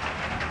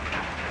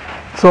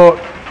 So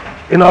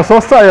in a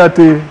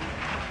society,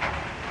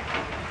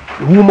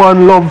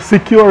 woman loves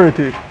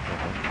security.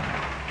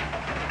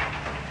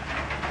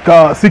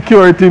 Because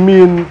security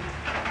means,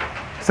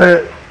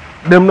 say,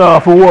 them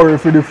not have to worry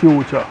for the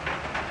future.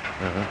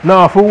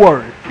 Not have to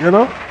worry, you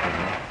know?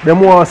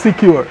 Them want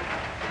secure.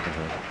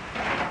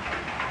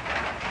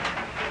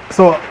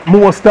 So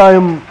most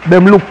time,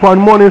 them look for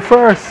money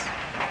first.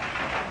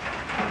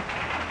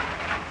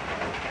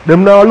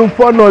 Them not look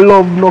for no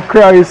love, no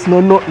Christ, no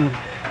nothing.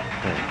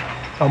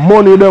 And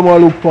money them will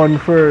look for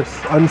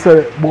first and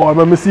say, boy,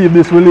 let me see if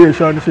this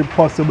relationship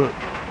possible.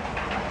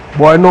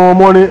 Boy, no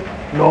money,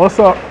 no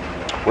sir.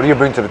 What do you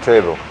bring to the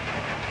table?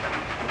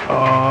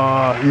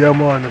 Yeah,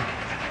 man.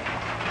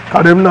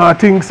 Because them not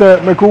think say,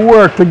 we could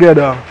work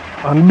together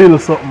and build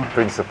something.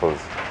 Principles.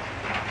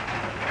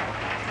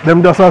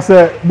 Them just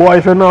say, boy,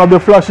 if you don't have the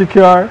flashy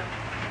car,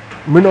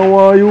 me don't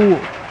want you.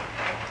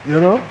 You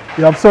know?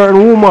 You have certain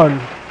women.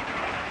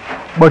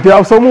 But you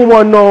have some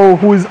woman now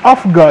who is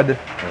off God.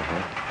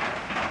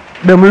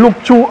 Them look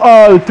through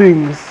all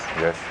things.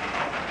 Yes.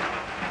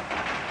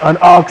 And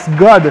ask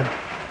God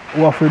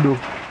what to do.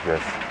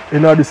 Yes.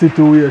 In all the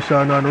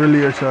situation and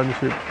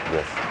relationship.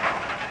 Yes.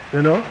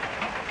 You know?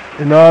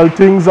 In all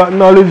things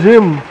acknowledge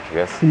Him.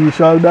 Yes. He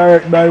shall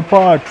direct thy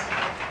paths.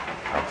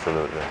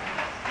 Absolutely.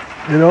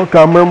 You know,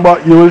 because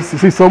remember, you will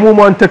see some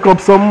woman take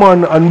up some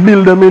man and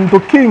build them into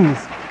kings.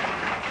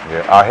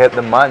 Yeah, I help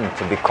the man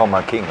to become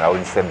a king. I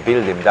wouldn't say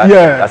build him.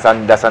 That's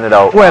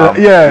another. Well,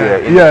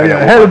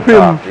 help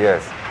him.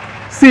 Yes.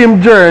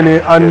 Same journey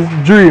and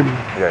dream.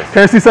 Yes.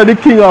 Because he said the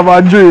king of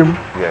a dream.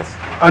 Yes.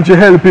 And she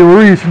help him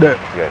reach there.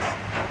 Yes.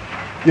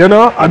 You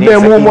know, and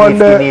then woman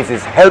there. He needs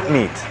his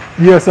helpmeet.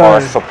 Yes, or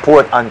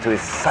support unto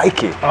his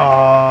psyche.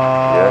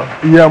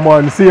 Yeah,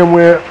 man. Same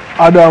way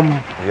Adam.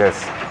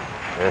 Yes.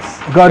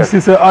 Yes. God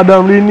said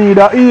Adam, we need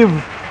a Eve.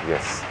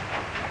 Yes.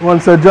 One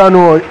said, John,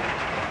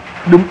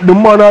 the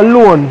man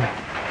alone,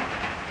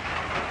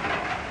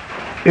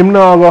 him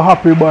not go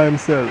happy by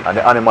himself. And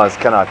the animals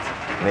cannot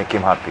make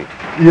him happy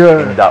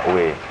Yeah. in that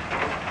way.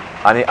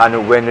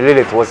 And when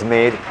Lilith was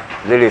made,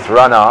 Lilith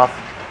ran off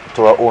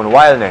to her own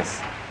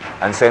wildness.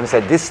 And so him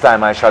said, this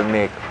time I shall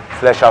make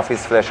flesh of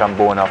his flesh and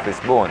bone of his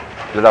bone,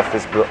 blood of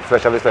his blood,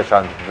 flesh of his flesh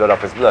and blood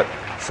of his blood.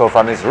 So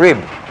from his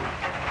rib.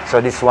 So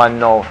this one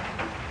now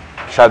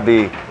shall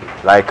be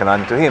likened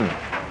unto him.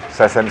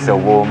 So I said,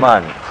 whoa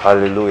man,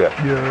 hallelujah.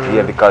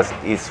 Yeah. Because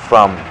he's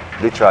from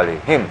literally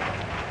him.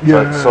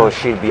 Yeah. So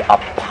she'll be a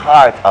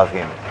part of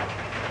him.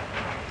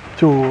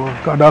 True.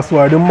 'Cause that's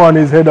why the man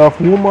is head of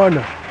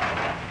woman.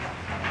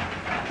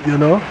 You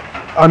know?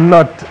 And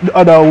not the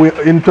other way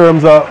in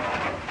terms of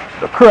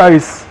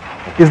Christ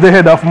is the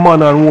head of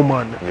man and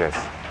woman. Yes.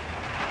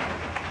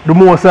 The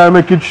most I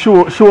make it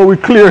show we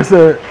clear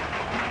say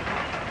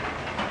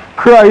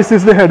Christ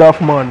is the head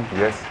of man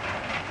Yes.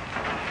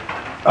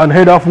 and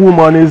head of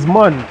woman is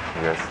man.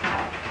 Yes.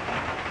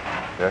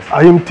 Yes.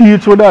 I him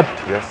teach with that.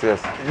 Yes.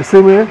 Yes. You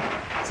see me?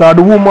 So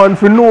the woman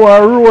for know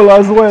her role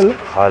as well.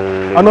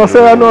 Hallelujah. And I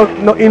say I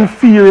no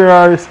inferior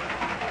or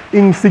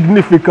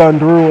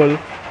insignificant role.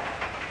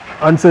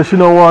 And say she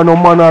don't want no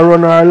man to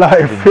run her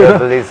life. The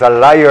devil is a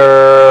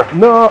liar.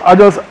 No, I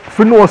just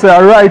for know say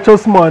a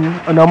righteous man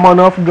and a man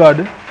of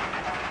God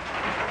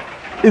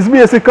is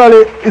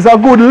basically is a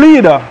good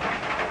leader.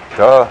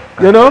 Duh.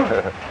 You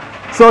know?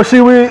 So she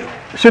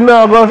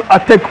now going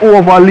to take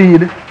over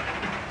lead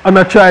and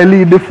I try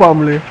lead the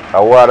family.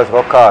 A war is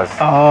for cause.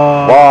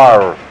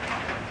 War.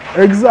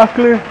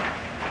 Exactly.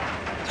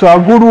 So a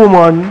good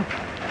woman,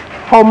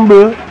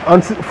 humble,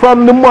 and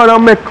from the man I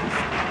make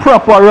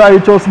proper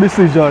righteous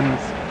decisions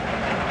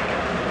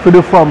for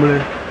the family.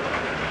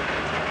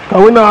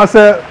 Because we now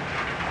say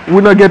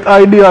we not get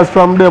ideas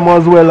from them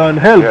as well and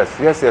help. Yes,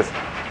 yes, yes.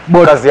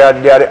 But because they are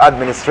the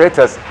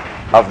administrators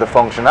of the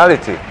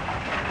functionality.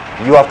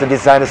 You have to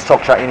design a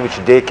structure in which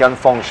they can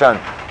function.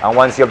 And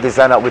once you have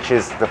designed that, which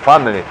is the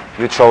family,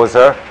 you chose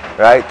her,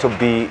 right, to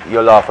be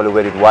your lawfully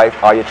wedded wife,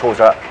 or you chose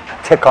her,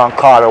 take on,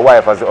 call her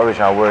wife, as the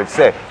original words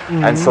say.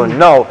 And so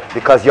now,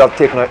 because you have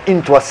taken her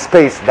into a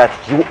space that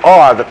you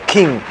are the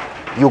king,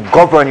 you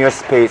govern your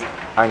space,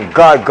 and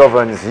God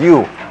governs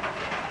you.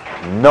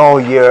 Now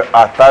your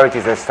authority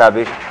is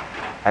established.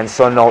 And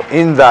so now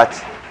in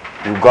that,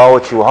 you go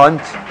out, you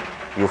hunt,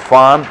 you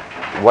farm,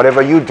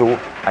 whatever you do,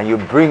 and you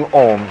bring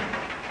home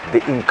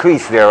the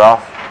increase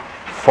thereof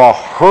for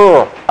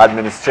her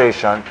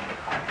administration,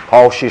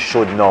 how she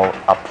should now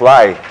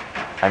apply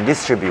and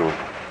distribute.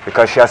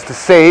 Because she has to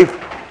save,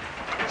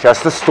 she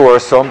has to store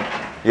some,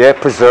 yeah,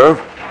 preserve,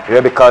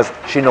 yeah, because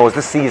she knows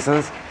the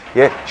seasons,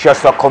 yeah, she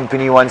has to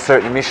accompany you on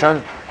certain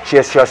mission, she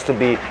has to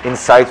be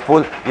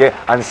insightful, yeah,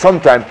 and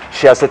sometimes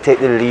she has to take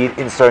the lead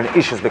in certain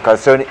issues because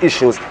certain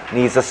issues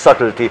needs the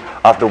subtlety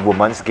of the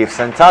woman's gifts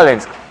and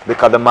talents.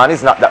 Because the man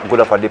is not that good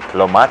of a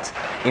diplomat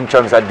in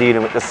terms of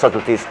dealing with the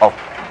subtleties of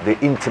the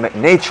intimate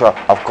nature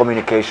of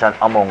communication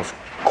amongst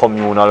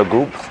communal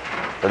groups.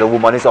 So the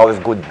woman is always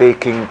good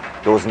baking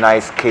those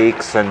nice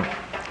cakes and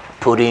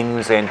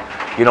puddings and,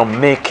 you know,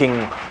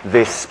 making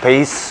the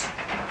space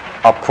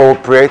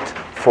appropriate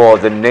for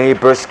the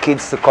neighbors'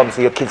 kids to come,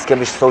 so your kids can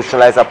be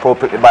socialized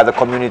appropriately by the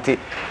community.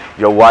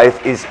 Your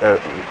wife is a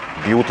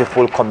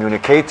beautiful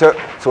communicator,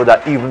 so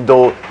that even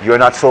though you're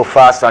not so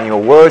fast on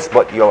your words,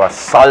 but you're a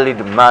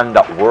solid man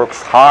that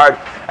works hard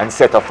and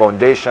set a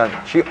foundation,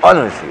 she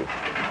honors you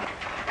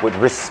with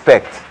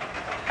respect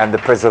and the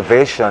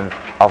preservation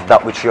of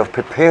that which you have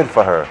prepared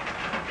for her.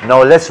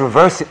 Now let's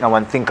reverse it now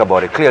and think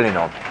about it clearly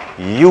now.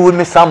 You,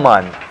 Mr.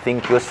 Man,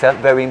 think yourself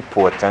very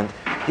important.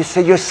 You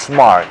say you're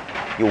smart.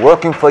 You're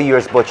working for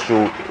years, but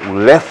you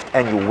left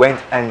and you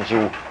went and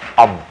you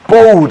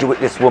abode with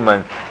this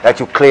woman that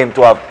you claim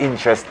to have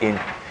interest in.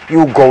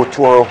 You go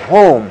to her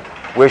home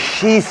where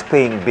she's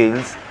paying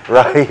bills,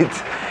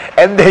 right?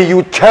 And then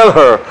you tell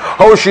her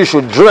how she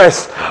should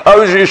dress,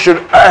 how she should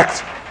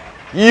act.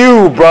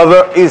 You,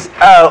 brother, is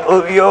out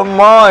of your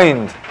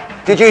mind.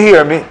 Did you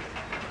hear me?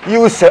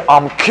 You say,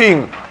 I'm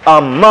king,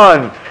 I'm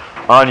man,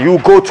 and you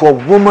go to a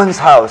woman's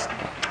house,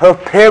 her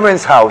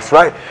parents' house,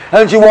 right?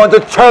 And you want to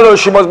tell her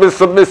she must be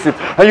submissive,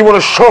 and you want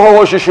to show her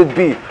what she should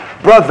be.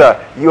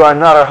 Brother, you are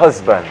not her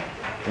husband.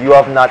 You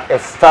have not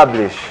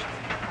established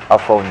a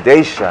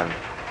foundation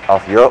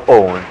of your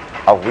own,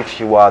 of which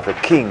you are the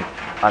king,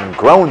 and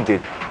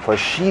grounded for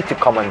she to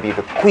come and be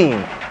the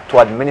queen to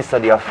administer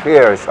the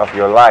affairs of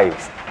your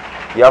lives.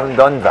 You haven't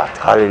done that.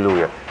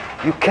 Hallelujah.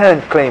 You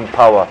can't claim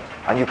power,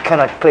 and you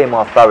cannot claim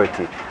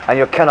authority, and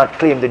you cannot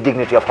claim the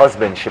dignity of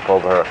husbandship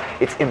over her.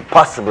 It's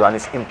impossible and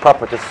it's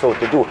improper to so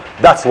to do.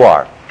 That's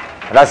war.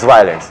 And that's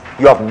violence.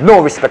 You have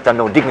no respect and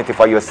no dignity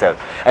for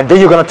yourself. And then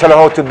you're going to tell her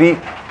how to be.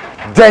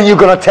 Then you're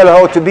going to tell her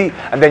how to be.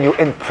 And then you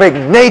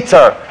impregnate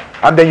her.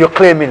 And then you're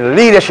claiming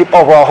leadership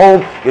over her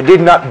home. You did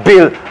not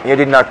build. And you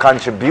did not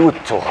contribute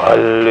to.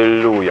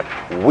 Hallelujah.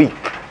 Weak.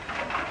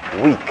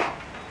 Weak.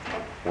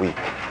 Weak.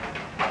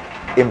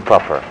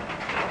 Improper.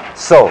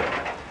 So,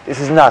 this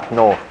is not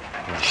no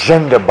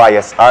gender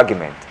bias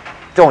argument.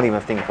 Don't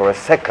even think for a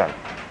second.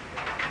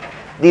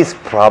 these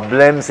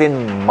problems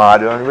in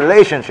modern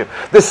relationship.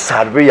 The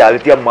sad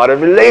reality of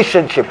modern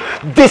relationship.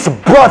 This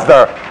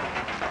brother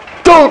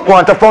don't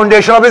want a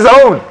foundation of his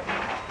own.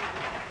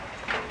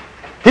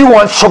 He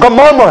wants sugar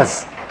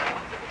mamas.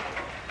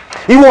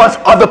 He wants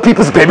other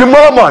people's baby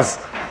mamas.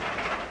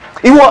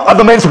 He wants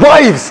other men's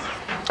wives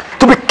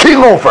to be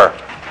king over.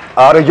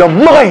 Out of your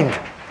mind.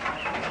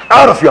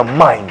 Out of your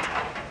mind.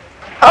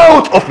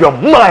 Out of your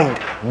mind.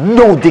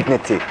 No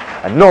dignity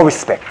and no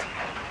respect.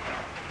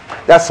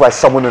 That's why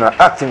some women are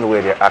acting the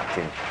way they're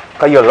acting.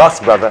 Because you're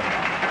lost, brother.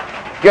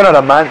 You're not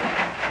a man.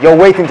 You're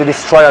waiting to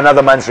destroy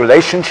another man's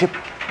relationship.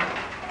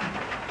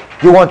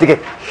 You want to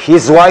get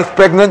his wife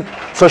pregnant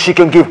so she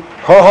can give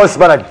her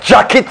husband a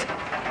jacket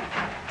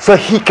so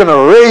he can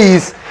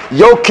raise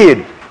your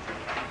kid,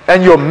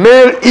 and your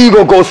male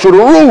ego goes through the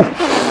roof.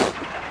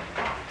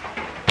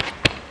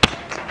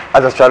 I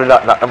just tried to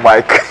knock the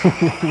mic.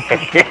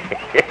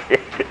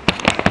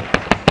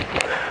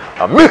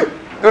 And me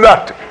do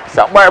that. It's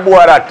not my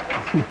boy that.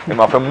 You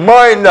have to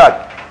mind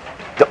that.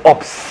 The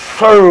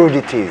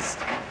absurdities,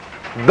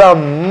 the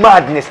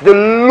madness, the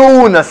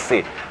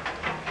lunacy.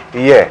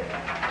 Yeah.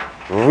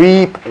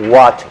 Reap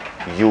what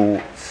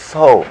you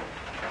sow.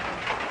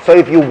 So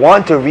if you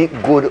want to reap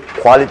good,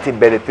 quality,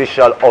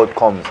 beneficial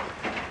outcomes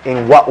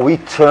in what we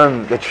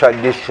term the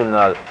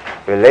traditional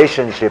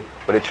relationship,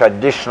 or the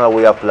traditional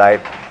way of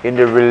life, in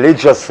the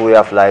religious way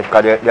of life,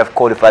 because they have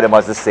codified them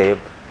as the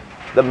same,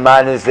 the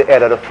man is the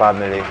head of the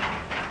family,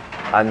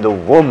 and the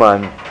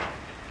woman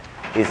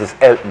is his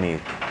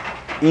helpmeet.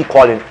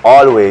 Equal in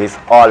all ways,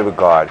 all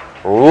regard.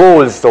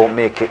 Roles don't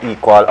make you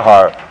equal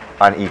or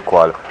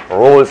unequal.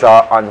 Roles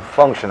are on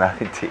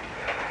functionality.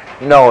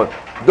 Now,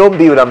 don't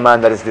be with a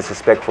man that is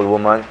disrespectful,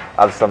 woman.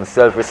 Have some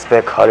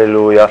self-respect,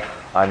 hallelujah,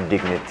 and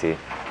dignity.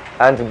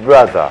 And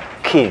brother,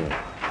 king,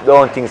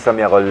 don't think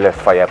somebody going to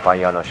left fire upon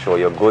you and not show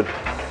you good.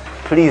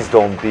 Please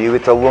don't be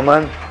with a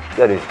woman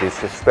that is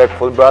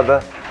disrespectful,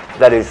 brother,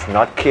 that is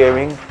not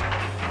caring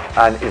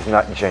and is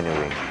not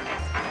genuine.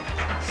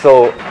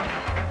 So,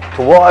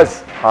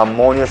 towards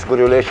harmonious, good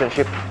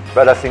relationship,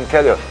 brother Singh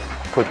tell you,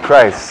 put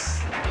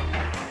Christ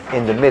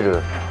in the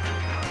middle.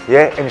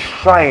 Yeah,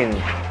 enshrine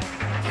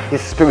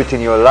His Spirit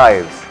in your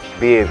lives,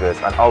 behaviors,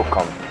 and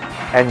outcomes,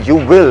 and you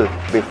will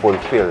be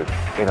fulfilled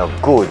in a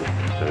good,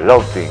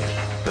 loving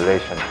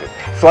relationship.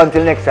 So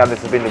until next time,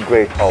 this has been the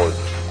Great Owl.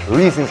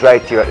 Reasons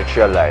right here at the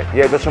Trail Life.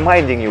 Yeah, just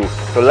reminding you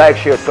to like,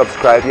 share,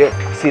 subscribe. Yeah,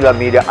 Seala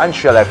Media and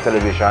Trail Life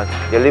Television.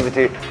 Yeah,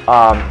 Liberty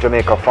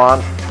Jamaica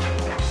Farms,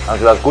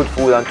 as well as Good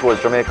Food and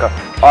Tours Jamaica.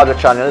 Other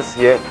channels,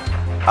 yeah,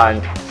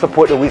 and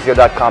support the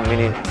Wizio.com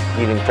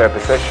healing therapy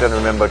session.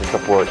 Remember to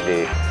support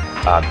the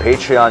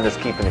Patreon, just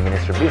keeping the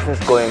ministry business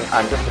going,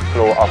 and just the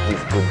flow of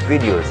these good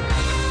videos.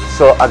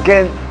 So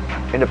again,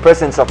 in the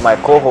presence of my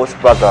co-host,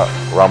 brother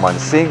Ramon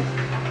Singh,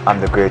 I'm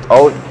the Great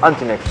Owl.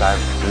 Until next time,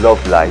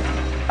 love, light,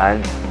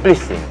 and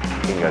blessing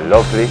in your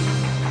lovely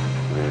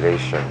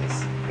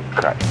relations in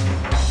Christ.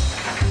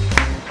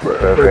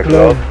 Perfect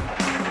love.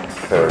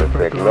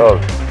 Perfect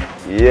love.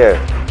 Yeah,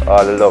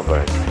 all the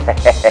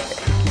lovers.